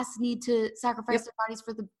class need to sacrifice their bodies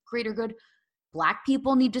for the greater good. Black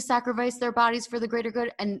people need to sacrifice their bodies for the greater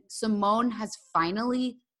good. And Simone has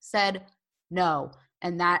finally said no.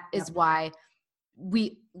 And that is why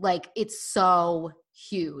it's so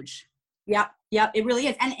huge. Yeah, it really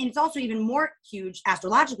is. And it's also even more huge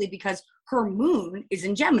astrologically because her moon is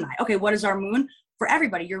in Gemini. Okay, what is our moon? For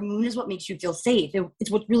everybody, your moon is what makes you feel safe.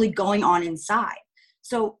 It's what's really going on inside.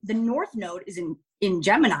 So the North Node is in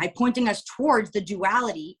Gemini, pointing us towards the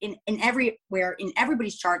duality in everywhere. In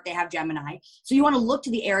everybody's chart, they have Gemini. So you want to look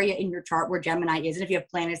to the area in your chart where Gemini is, and if you have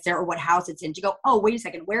planets there or what house it's in, to go, oh, wait a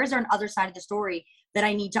second, where is there an other side of the story that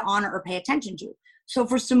I need to honor or pay attention to? So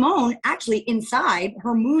for Simone, actually inside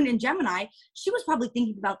her moon in Gemini, she was probably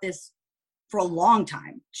thinking about this for a long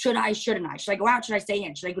time. Should I, shouldn't I? Should I go out? Should I stay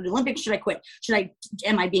in? Should I go to the Olympics? Should I quit?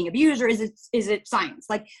 Am I being abused, or is it science?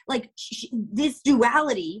 This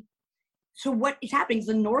duality. So what is happening is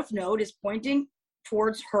the North Node is pointing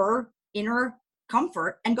towards her inner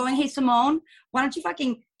comfort and going, hey, Simone, why don't you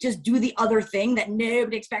fucking just do the other thing that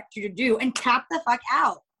nobody expects you to do and tap the fuck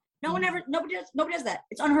out? Nobody does that.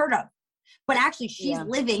 It's unheard of. But actually she's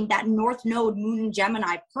living that North Node Moon and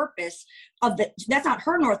Gemini purpose that's not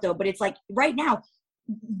her North Node, but it's like right now,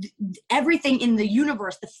 everything in the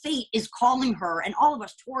universe, the fate is calling her and all of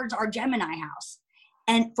us towards our Gemini house.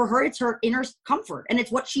 And for her, it's her inner comfort and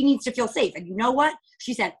it's what she needs to feel safe. And you know what?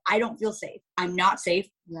 She said, I don't feel safe. I'm not safe.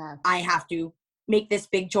 Yeah. I have to make this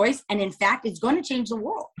big choice. And in fact, it's going to change the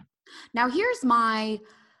world. Now, here's my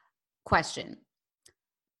question.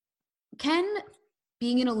 Can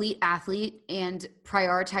being an elite athlete and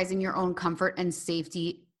prioritizing your own comfort and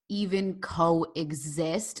safety even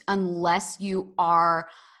coexist unless you are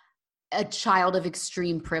a child of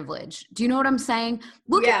extreme privilege? Do you know what I'm saying?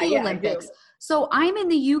 Look at the Olympics. So I'm in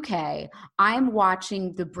the UK. I'm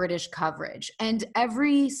watching the British coverage, and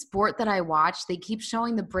every sport that I watch, they keep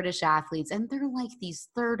showing the British athletes, and they're like these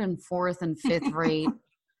third and fourth and fifth rate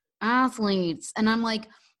athletes. And I'm like,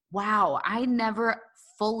 wow, I never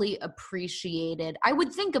fully appreciated, I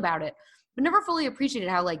would think about it, but never fully appreciated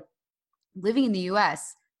how, like, living in the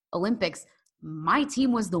US Olympics, my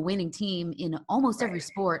team was the winning team in almost every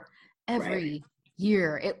sport every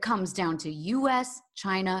year. It comes down to US,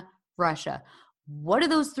 China, Russia. What do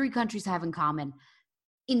those three countries have in common?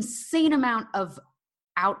 Insane amount of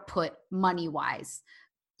output money-wise.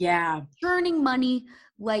 Yeah. Churning money,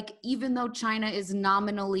 like, even though China is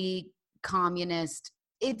nominally communist,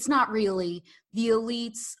 it's not really. The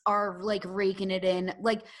elites are like raking it in.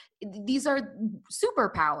 Like, these are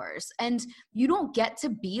superpowers, and you don't get to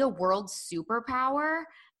be a world superpower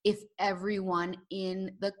if everyone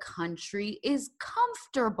in the country is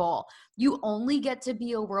comfortable. You only get to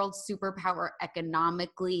be a world superpower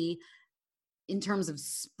economically, in terms of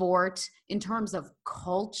sport, in terms of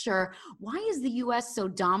culture. Why is the US so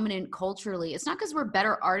dominant culturally? It's not because we're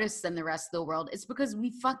better artists than the rest of the world. It's because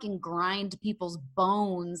we fucking grind people's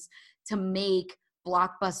bones to make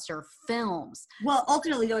blockbuster films. Well,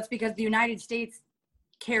 ultimately though, it's because the United States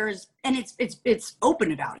cares, and it's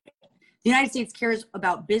open about it. The United States cares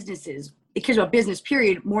about businesses. It cares about business,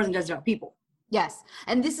 period, more than it does about people. Yes.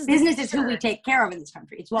 And this is business is who we take care of in this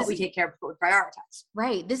country. It's what we take care of, what we prioritize.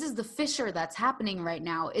 Right. This is the fissure that's happening right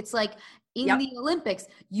now. It's like in the Olympics,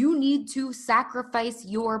 you need to sacrifice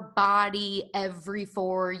your body every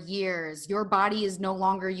 4 years. Your body is no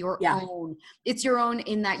longer your own. It's your own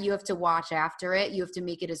in that you have to watch after it. You have to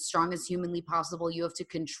make it as strong as humanly possible. You have to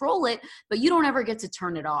control it, but you don't ever get to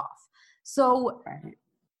turn it off. So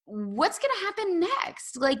what's going to happen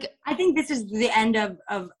next? Like, I think this is the end of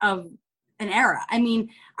an era. I mean,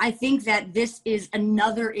 I think that this is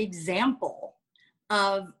another example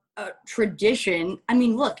of a tradition. I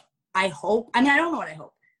mean, look, I don't know what I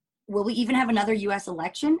hope. Will we even have another US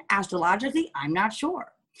election astrologically? I'm not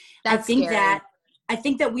sure. That's scary. I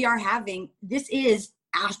think that we are having, this is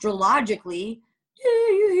astrologically, do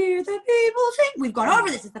you hear the people sing? We've gone over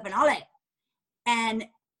this, it's the finale. And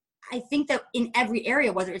I think that in every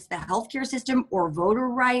area, whether it's the healthcare system or voter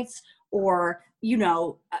rights or, you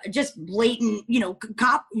know, just blatant, you know,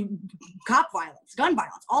 cop violence, gun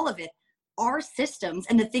violence, all of it, our systems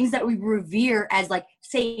and the things that we revere as like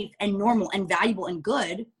safe and normal and valuable and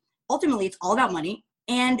good, ultimately it's all about money.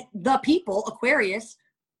 And the people, Aquarius,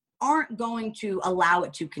 aren't going to allow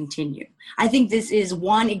it to continue. I think this is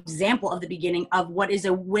one example of the beginning of what is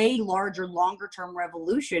a way larger, longer term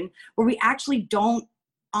revolution where we actually don't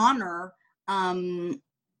honor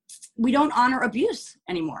abuse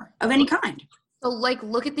anymore of any kind. So, like,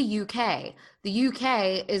 look at the UK. The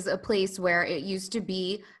UK is a place where it used to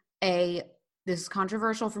be this is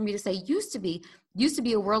controversial for me to say, used to be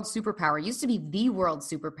a world superpower, used to be the world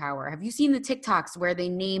superpower. Have you seen the TikToks where they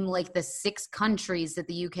name like the 6 countries that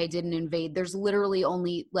the UK didn't invade? There's literally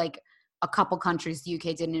only like a couple countries the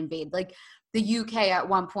UK didn't invade. Like, the UK at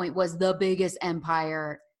one point was the biggest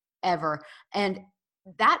empire ever. And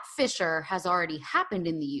that fissure has already happened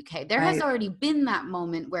in the UK. There has already been that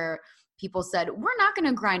moment where people said, we're not going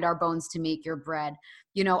to grind our bones to make your bread.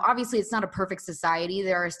 You know, obviously it's not a perfect society.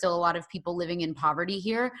 There are still a lot of people living in poverty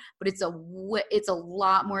here, but it's a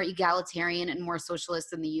lot more egalitarian and more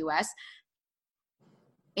socialist than the US.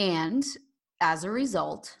 And as a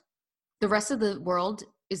result, the rest of the world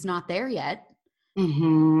is not there yet.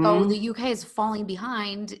 Mm-hmm. So the UK is falling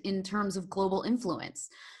behind in terms of global influence.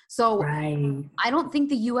 So I don't think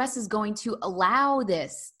the US is going to allow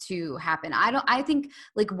this to happen. I think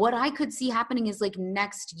like what I could see happening is like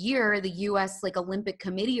next year, the US like Olympic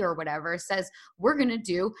Committee or whatever says, we're going to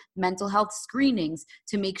do mental health screenings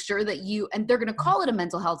to make sure that and they're going to call it a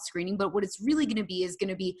mental health screening, but what it's really going to be is going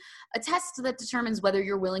to be a test that determines whether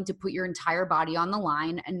you're willing to put your entire body on the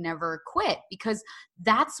line and never quit, because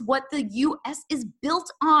that's what the US is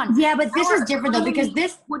built on. Yeah, but this is different though, because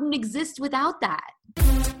this wouldn't exist without that.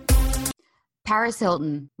 Paris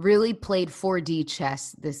Hilton really played 4D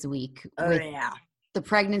chess this week with the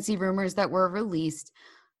pregnancy rumors that were released.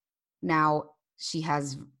 Now, she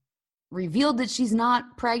has revealed that she's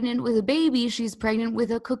not pregnant with a baby. She's pregnant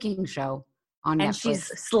with a cooking show on Netflix. And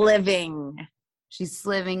she's sliving. She's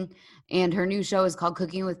sliving. And her new show is called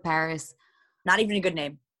Cooking with Paris. Not even a good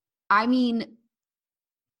name. I mean,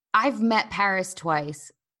 I've met Paris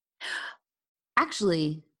twice.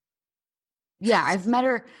 Actually, yeah, I've met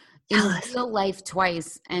her in real life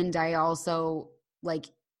twice. And I also, like,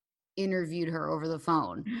 interviewed her over the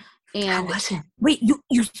phone. And wait,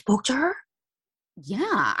 you spoke to her?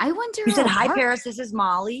 Yeah, I went to her. You said, apartment. "Hi, Paris. This is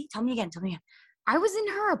Molly." Tell me again. I was in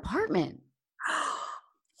her apartment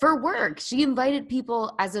for work. She invited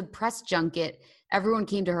people as a press junket. Everyone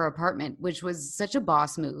came to her apartment, which was such a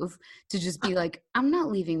boss move to just be like, "I'm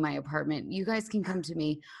not leaving my apartment. You guys can come to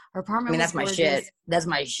me." Her apartment. I mean, that's my shit. That's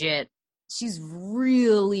my shit. She's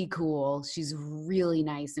really cool. She's really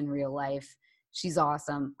nice in real life. She's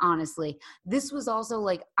awesome, honestly. This was also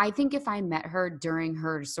like, I think if I met her during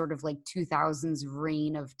her sort of like 2000s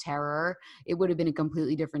reign of terror, it would have been a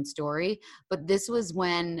completely different story. But this was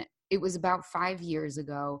when it was about 5 years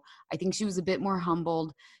ago. I think she was a bit more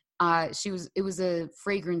humbled. It was a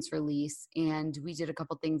fragrance release, and we did a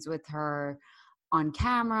couple things with her on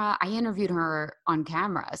camera. I interviewed her on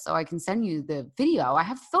camera, so I can send you the video. I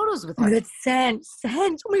have photos with her. Oh, send.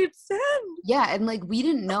 Yeah, and like we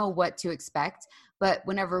didn't know what to expect, but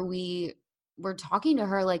whenever we were talking to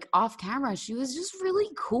her like off camera, she was just really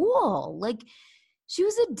cool. Like she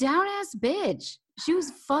was a down-ass bitch. She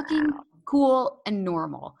was fucking cool and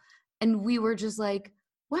normal. And we were just like,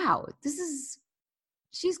 wow,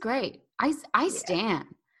 she's great. I stan.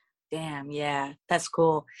 Damn, yeah, that's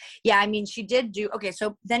cool. Yeah, I mean, she did do, okay,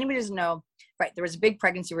 so if anybody doesn't know, right, there was a big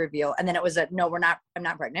pregnancy reveal, and then it was I'm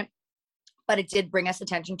not pregnant, but it did bring us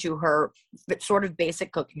attention to her sort of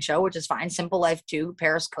basic cooking show, which is fine. Simple Life 2,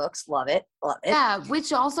 Paris Cooks, love it. Yeah,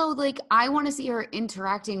 which also, like, I want to see her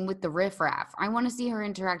interacting with the riffraff. I want to see her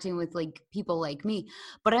interacting with, like, people like me,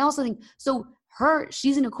 but I also think, so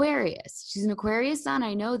she's an Aquarius. She's an Aquarius sun.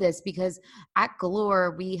 I know this because at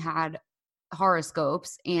Galore, we had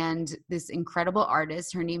horoscopes and this incredible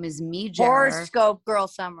artist, her name is Mi Jarrah. Horoscope Girl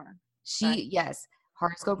Summer.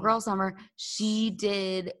 Horoscope Girl Summer. She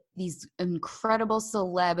did these incredible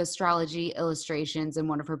celeb astrology illustrations, and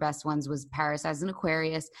one of her best ones was Paris as an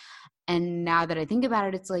Aquarius. And now that I think about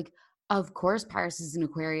it, it's like, of course Paris is an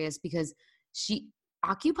Aquarius because she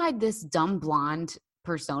occupied this dumb blonde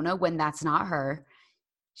persona when that's not her.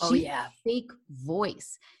 Fake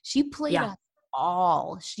voice. She played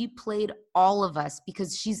she played all of us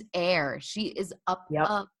because she's air. She is up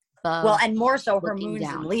above. Well, and more so her moon's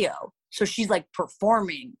in Leo. So she's like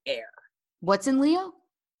performing air. What's in Leo?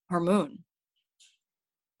 Her moon.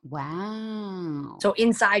 Wow. So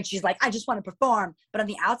inside she's like, I just want to perform. But on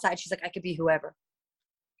the outside, she's like, I could be whoever.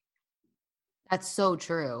 That's so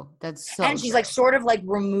true. And she's like sort of like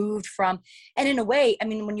removed from, and in a way, I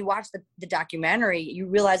mean, when you watch the documentary, you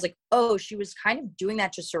realize like, oh, she was kind of doing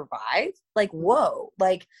that to survive. Like, whoa,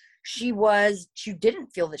 like she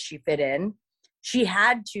didn't feel that she fit in. She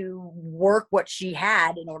had to work what she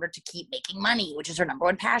had in order to keep making money, which is her number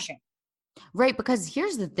one passion. Right, because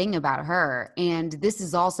here's the thing about her, and this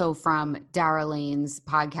is also from Dara Lane's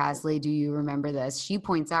podcast, Lay, Do You Remember This? She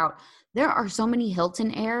points out there are so many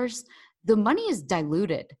Hilton heirs. The money is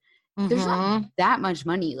diluted. Mm-hmm. There's not that much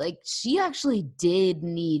money. Like she actually did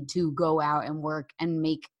need to go out and work and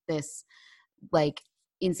make this like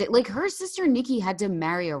insane. Like her sister Nikki had to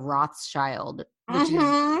marry a Rothschild, which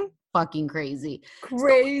is fucking crazy.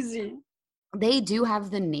 Crazy. So they do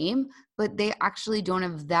have the name, but they actually don't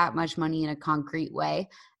have that much money in a concrete way.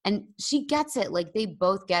 And she gets it. Like they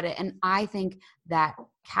both get it. And I think that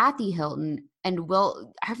Kathy Hilton and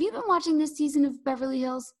Will, have you been watching this season of Beverly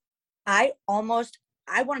Hills? I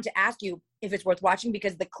wanted to ask you if it's worth watching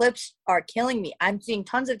because the clips are killing me. I'm seeing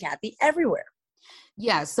tons of Kathy everywhere.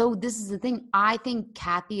 Yeah, so this is the thing. I think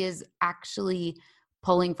Kathy is actually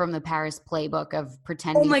pulling from the Paris playbook of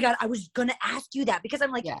pretending. Oh my God, I was going to ask you that because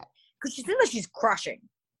I'm like, because she seems like she's crushing,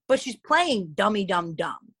 but she's playing dummy dumb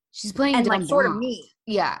dumb. She's playing and dumb, like sort of me.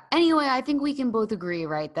 Yeah. Anyway, I think we can both agree,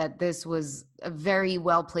 right, that this was a very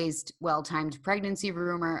well-placed, well-timed pregnancy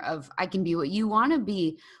rumor of I can be what you want to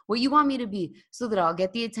be, what you want me to be, so that I'll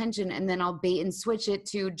get the attention and then I'll bait and switch it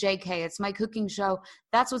to JK. It's my cooking show.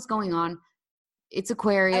 That's what's going on. It's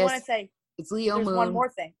Aquarius. I want to say it's Leo there's moon. One more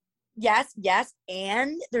thing. Yes.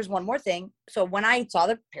 And there's one more thing. So when I saw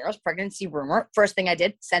the Paris pregnancy rumor, first thing I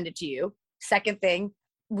did, send it to you. Second thing,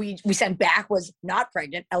 we sent back was not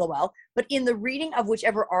pregnant, LOL. But in the reading of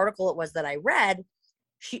whichever article it was that I read,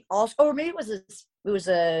 she also, or maybe it was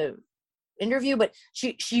a interview, but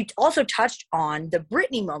she also touched on the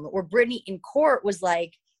Britney moment where Britney in court was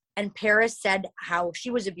like, and Paris said how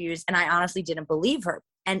she was abused, and I honestly didn't believe her.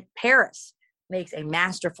 And Paris makes a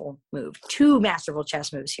masterful move, 2 masterful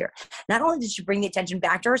chess moves here. Not only did she bring the attention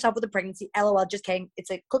back to herself with the pregnancy, LOL, just kidding,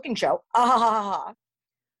 it's a cooking show,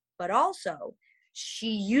 but also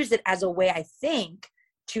she used it as a way, I think,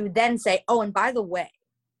 to then say, oh, and by the way,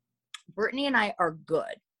 Britney and I are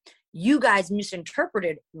good. You guys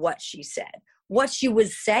misinterpreted what she said. What she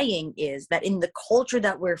was saying is that in the culture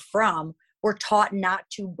that we're from, we're taught not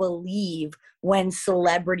to believe when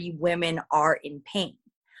celebrity women are in pain.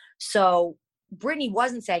 So Britney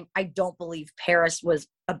wasn't saying, I don't believe Paris was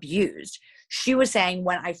abused. She was saying,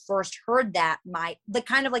 when I first heard that, the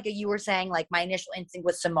kind of like you were saying, like my initial instinct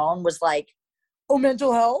with Simone was like, oh,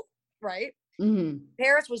 mental health, right? Mm-hmm.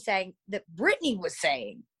 Paris was saying that Britney was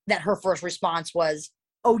saying that her first response was,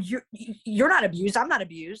 oh, you're not abused. I'm not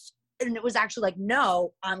abused. And it was actually like,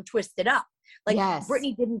 no, I'm twisted up. Like yes.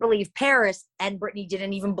 Britney didn't believe Paris, and Britney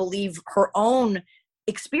didn't even believe her own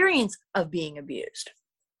experience of being abused.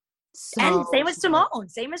 So, and same as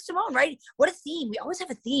Simone, right? What a theme. We always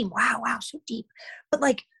have a theme. Wow, so deep. But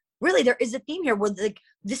like, really, there is a theme here where like,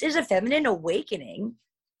 this is a feminine awakening.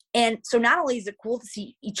 And so not only is it cool to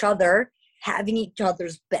see each other having each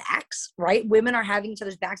other's backs, right? Women are having each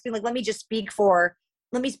other's backs, being like, not speak for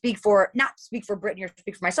Britney or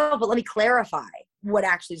speak for myself, but let me clarify what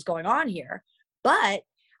actually is going on here. But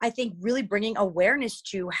I think really bringing awareness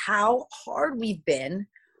to how hard we've been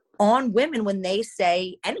on women when they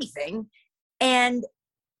say anything, and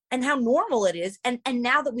how normal it is. And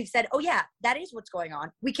now that we've said, oh yeah, that is what's going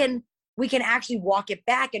on, we can actually walk it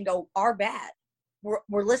back and go, our bad.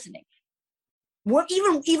 We're listening. We're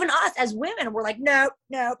even us as women, we're like, nope.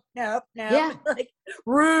 Yeah. Like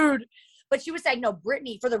rude. But she was saying, no,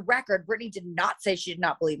 Britney, for the record, Britney did not say she did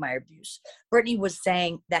not believe my abuse. Britney was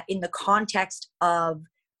saying that in the context of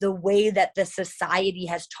the way that the society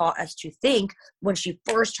has taught us to think, when she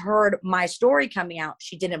first heard my story coming out,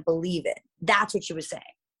 she didn't believe it. That's what she was saying.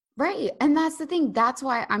 Right. And that's the thing. That's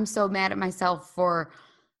why I'm so mad at myself for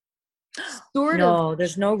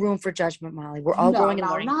there's no room for judgment, Molly. We're all growing and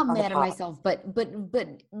learning. I'm not mad at myself, but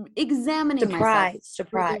examining myself.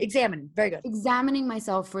 Surprise. Examining. Very good. Examining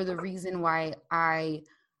myself for the reason why I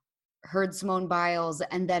heard Simone Biles,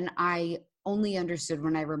 and then I only understood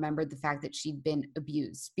when I remembered the fact that she'd been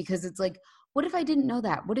abused. Because it's like, what if I didn't know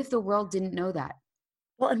that? What if the world didn't know that?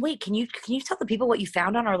 Well, and wait, can you tell the people what you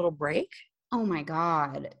found on our little break? Oh my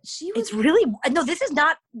God. It's really, no, this is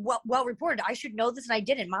not well reported. I should know this and I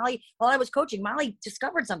didn't. Molly, while I was coaching, Molly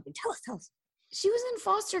discovered something. Tell us. She was in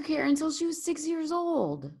foster care until she was 6 years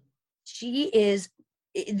old. She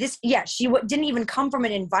didn't even come from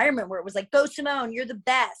an environment where it was like, go Simone, you're the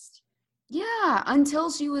best. Yeah,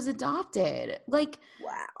 until she was adopted. Like,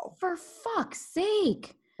 wow. For fuck's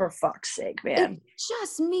sake. For fuck's sake, man. It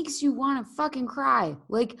just makes you want to fucking cry.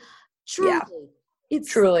 Like, truly. Yeah.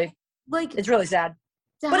 It's truly. Like, it's really sad.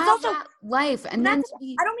 But it's also that life, and then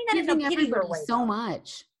I don't mean that giving in a everybody way, so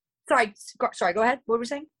much. Sorry, go ahead. What were we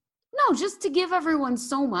saying? No, just to give everyone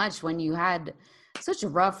so much when you had such a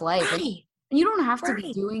rough life. Right. And you don't have to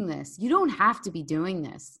be doing this. You don't have to be doing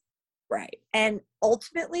this. Right. And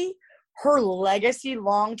ultimately, her legacy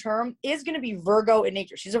long-term is going to be Virgo in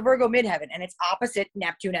nature. She's a Virgo midheaven, and it's opposite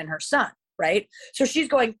Neptune and her sun, right? So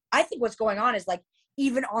I think what's going on is like,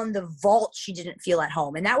 even on the vault, she didn't feel at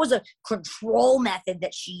home. And that was a control method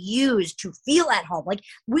that she used to feel at home. Like,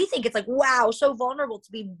 we think it's like, wow, so vulnerable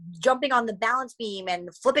to be jumping on the balance beam and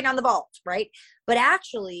flipping on the vault, right? But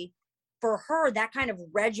actually, for her, that kind of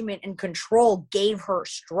regiment and control gave her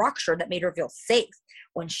structure that made her feel safe.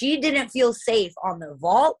 When she didn't feel safe on the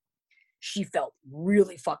vault, she felt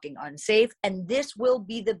really fucking unsafe. And this will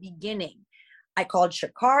be the beginning. I called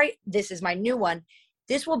Sha'Carri. This is my new one.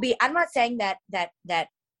 This will be, I'm not saying that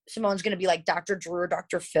Simone's going to be like Dr. Drew or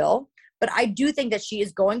Dr. Phil, but I do think that she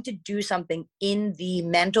is going to do something in the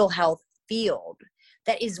mental health field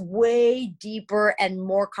that is way deeper and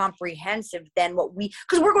more comprehensive than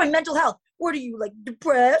because we're going mental health. What are you, like,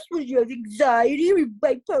 depressed? What do you have, anxiety? Are you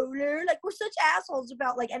bipolar? Like, we're such assholes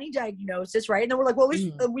about like any diagnosis, right? And then we're like, well, at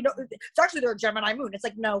least we know it's actually their Gemini moon. It's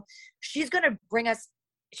like, no, she's going to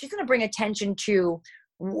bring attention to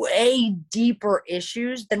way deeper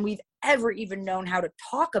issues than we've ever even known how to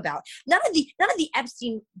talk about. None of the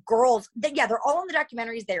Epstein girls, they're all in the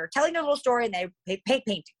documentaries. They are telling their little story and they paint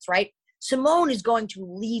paintings, right? Simone is going to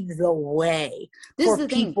lead the way for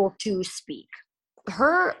people to speak.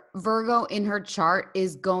 her Virgo in her chart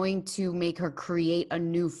is going to make her create a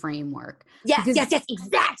new framework. Yes, exactly.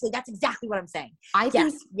 That's exactly what I'm saying. I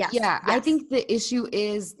think the issue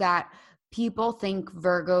is that people think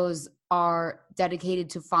Virgos are dedicated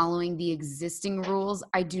to following the existing rules.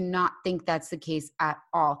 I do not think that's the case at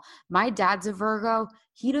all. My dad's a Virgo.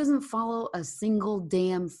 He doesn't follow a single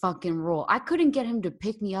damn fucking rule. I couldn't get him to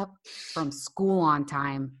pick me up from school on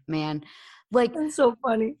time, man. Like, that's so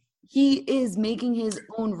funny. He is making his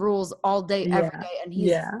own rules all day, every day, and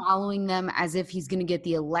he's following them as if he's going to get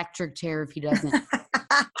the electric chair if he doesn't.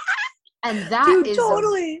 And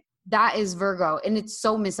that is Virgo, and it's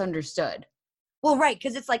so misunderstood. Well, right,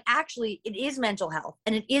 because it's like, actually, it is mental health,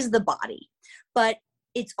 and it is the body, but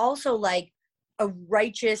it's also like a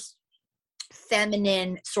righteous,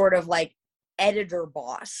 feminine sort of like editor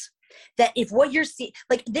boss. That if what you're seeing,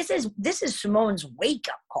 like, this is Simone's wake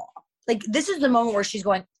up call. Like, this is the moment where she's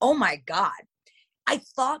going, oh my God, I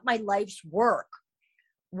thought my life's work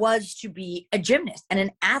was to be a gymnast and an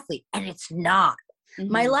athlete, and it's not.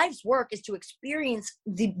 Mm-hmm. My life's work is to experience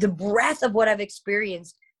the breadth of what I've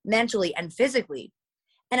experienced mentally and physically.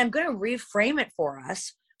 And I'm going to reframe it for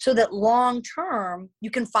us so that long term, you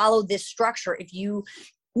can follow this structure if you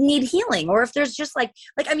need healing, or if there's just like,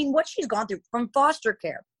 I mean, what she's gone through from foster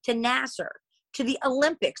care to Nassar, to the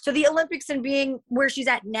Olympics, and being where she's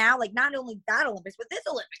at now, like not only that Olympics, but this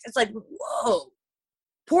Olympics. It's like, whoa,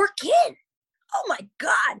 poor kid. Oh my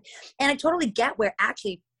God. And I totally get where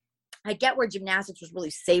gymnastics was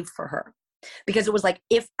really safe for her, because it was like,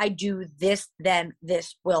 if I do this, then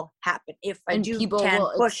this will happen. If I do 10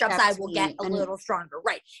 push-ups, I will get a little stronger.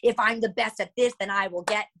 Right. If I'm the best at this, then I will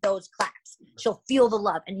get those claps. She'll feel the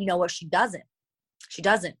love. And you know what? She doesn't.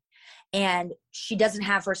 And she doesn't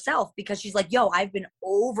have herself, because she's like, yo, I've been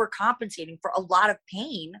overcompensating for a lot of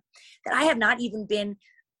pain that I have not even been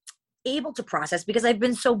able to process, because I've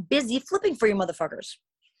been so busy flipping for you motherfuckers.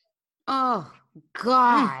 Oh,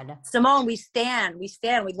 God. Simone, we stand. We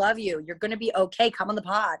love you. You're going to be okay. Come on the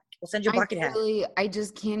pod. We'll send you a bucket hat. I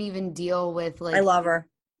just can't even deal with, like, I love her.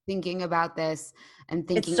 Thinking about this and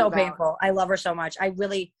thinking it's so painful. I love her so much.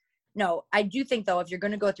 No, I do think, though, if you're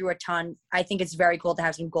going to go through a ton, I think it's very cool to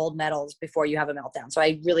have some gold medals before you have a meltdown. So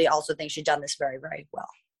I really also think she's done this very, very well.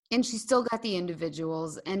 And she's still got the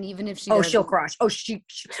individuals. And even if she she'll crush. Oh, she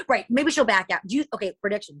right. Maybe she'll back out.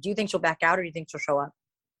 Prediction. Do you think she'll back out, or do you think she'll show up?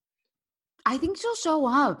 I think she'll show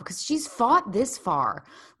up, because she's fought this far.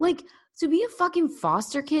 Like, to be a fucking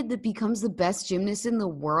foster kid that becomes the best gymnast in the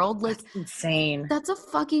world, like, that's insane. That's a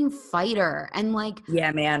fucking fighter. And, like,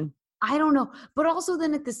 yeah, man. I don't know. But also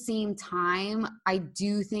then at the same time, I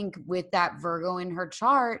do think with that Virgo in her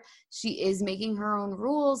chart, she is making her own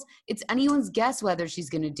rules. It's anyone's guess whether she's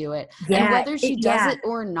going to do it. Yeah, and whether she does it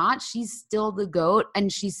or not, she's still the GOAT,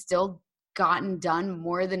 and she's still gotten done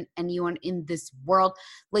more than anyone in this world.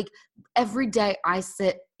 Like, every day I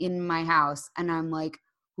sit in my house and I'm like,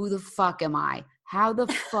 who the fuck am I? How the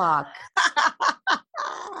fuck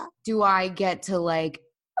do I get to, like,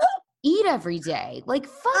 eat every day? Like,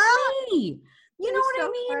 fuck me. You know what I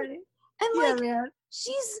mean? Funny. And like,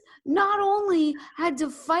 she's not only had to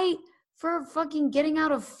fight for fucking getting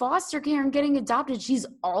out of foster care and getting adopted, she's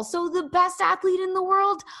also the best athlete in the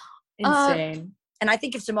world. Insane. And I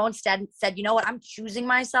think if Simone said, you know what, I'm choosing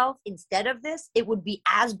myself instead of this, it would be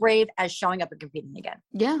as brave as showing up and competing again.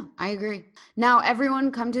 Yeah, I agree. Now,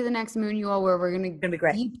 everyone come to the next Moonual, where we're going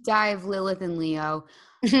to deep dive Lilith and Leo.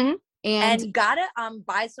 Mm-hmm. And you gotta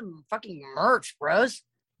buy some fucking merch, bros.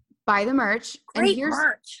 Buy the merch. Great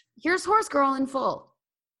merch. Here's Horse Girl in full.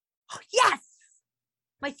 Oh, yes!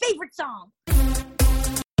 My favorite song.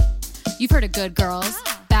 You've heard of good girls,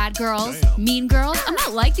 bad girls, mean girls. I'm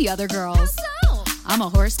not like the other girls. I'm a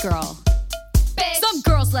horse girl. Some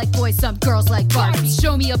girls like boys, some girls like Barbies.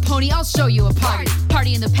 Show me a pony, I'll show you a party.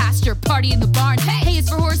 Party in the pasture, party in the barn. Hey, it's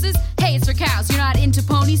for horses, hey, it's for cows. You're not into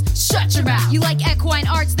ponies? Shut your mouth. You like equine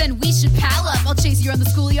arts? Then we should pal up. I'll chase you around the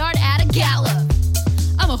schoolyard at a gallop.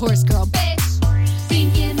 I'm a horse girl, bitch.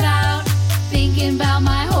 Thinking about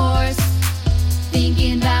my horse.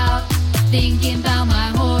 Thinking about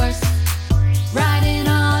my horse. Riding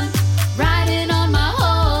on my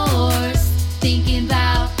horse. Thinking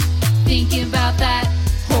about that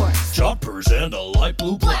horse. Jumpers and a light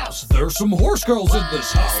blue blouse. There's some horse girls in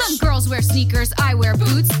this house. Some girls wear sneakers, I wear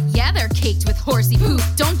boots. Yeah, they're caked with horsey poop.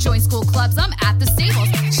 Don't join school clubs, I'm at the stables.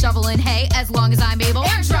 Shoveling hay as long as I'm able.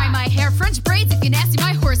 Dry my hair, French braids if you're nasty.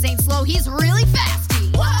 My horse ain't slow, he's really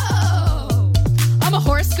fasty. Whoa! I'm a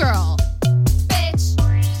horse girl. Bitch.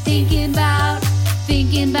 Thinking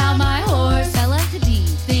about my horse. Bella Hadid.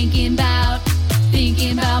 Thinking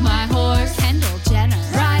about my horse. Kendall Jenner.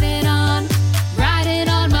 Riding on my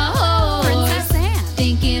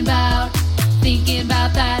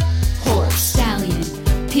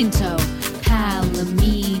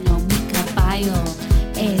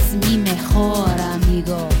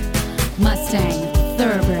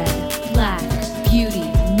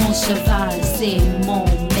c'est mon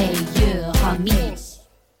meilleur ami.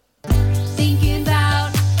 Thinking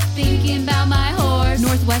about my horse.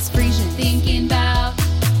 Northwest Frisian. Thinking about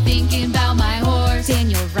my horse.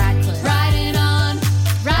 Daniel Radcliffe. Riding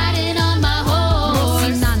on my horse.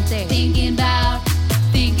 Rocinante. Thinking about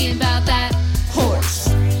that horse.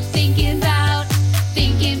 Thinking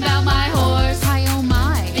about my horse. Hi, oh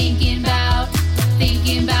my. Thinking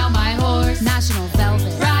about my horse. National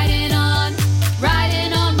Velvet. Riding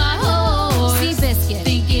on my horse. Seabiscuit.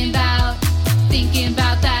 Thinking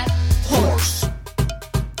about that horse.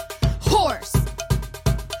 Horse.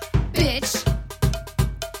 Bitch.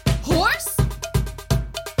 Horse.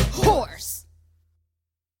 Horse.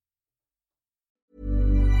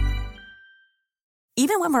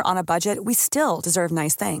 Even when we're on a budget, we still deserve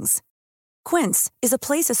nice things. Quince is a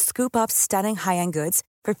place to scoop up stunning high-end goods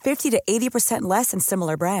for 50 to 80% less than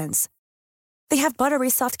similar brands. They have buttery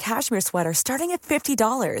soft cashmere sweaters starting at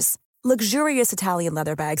 $50, luxurious Italian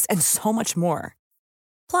leather bags, and so much more.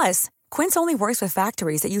 Plus, Quince only works with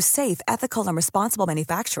factories that use safe, ethical, and responsible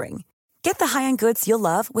manufacturing. Get the high-end goods you'll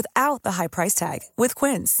love without the high price tag with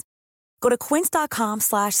Quince. Go to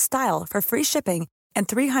quince.com/style for free shipping and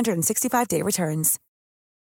 365-day returns.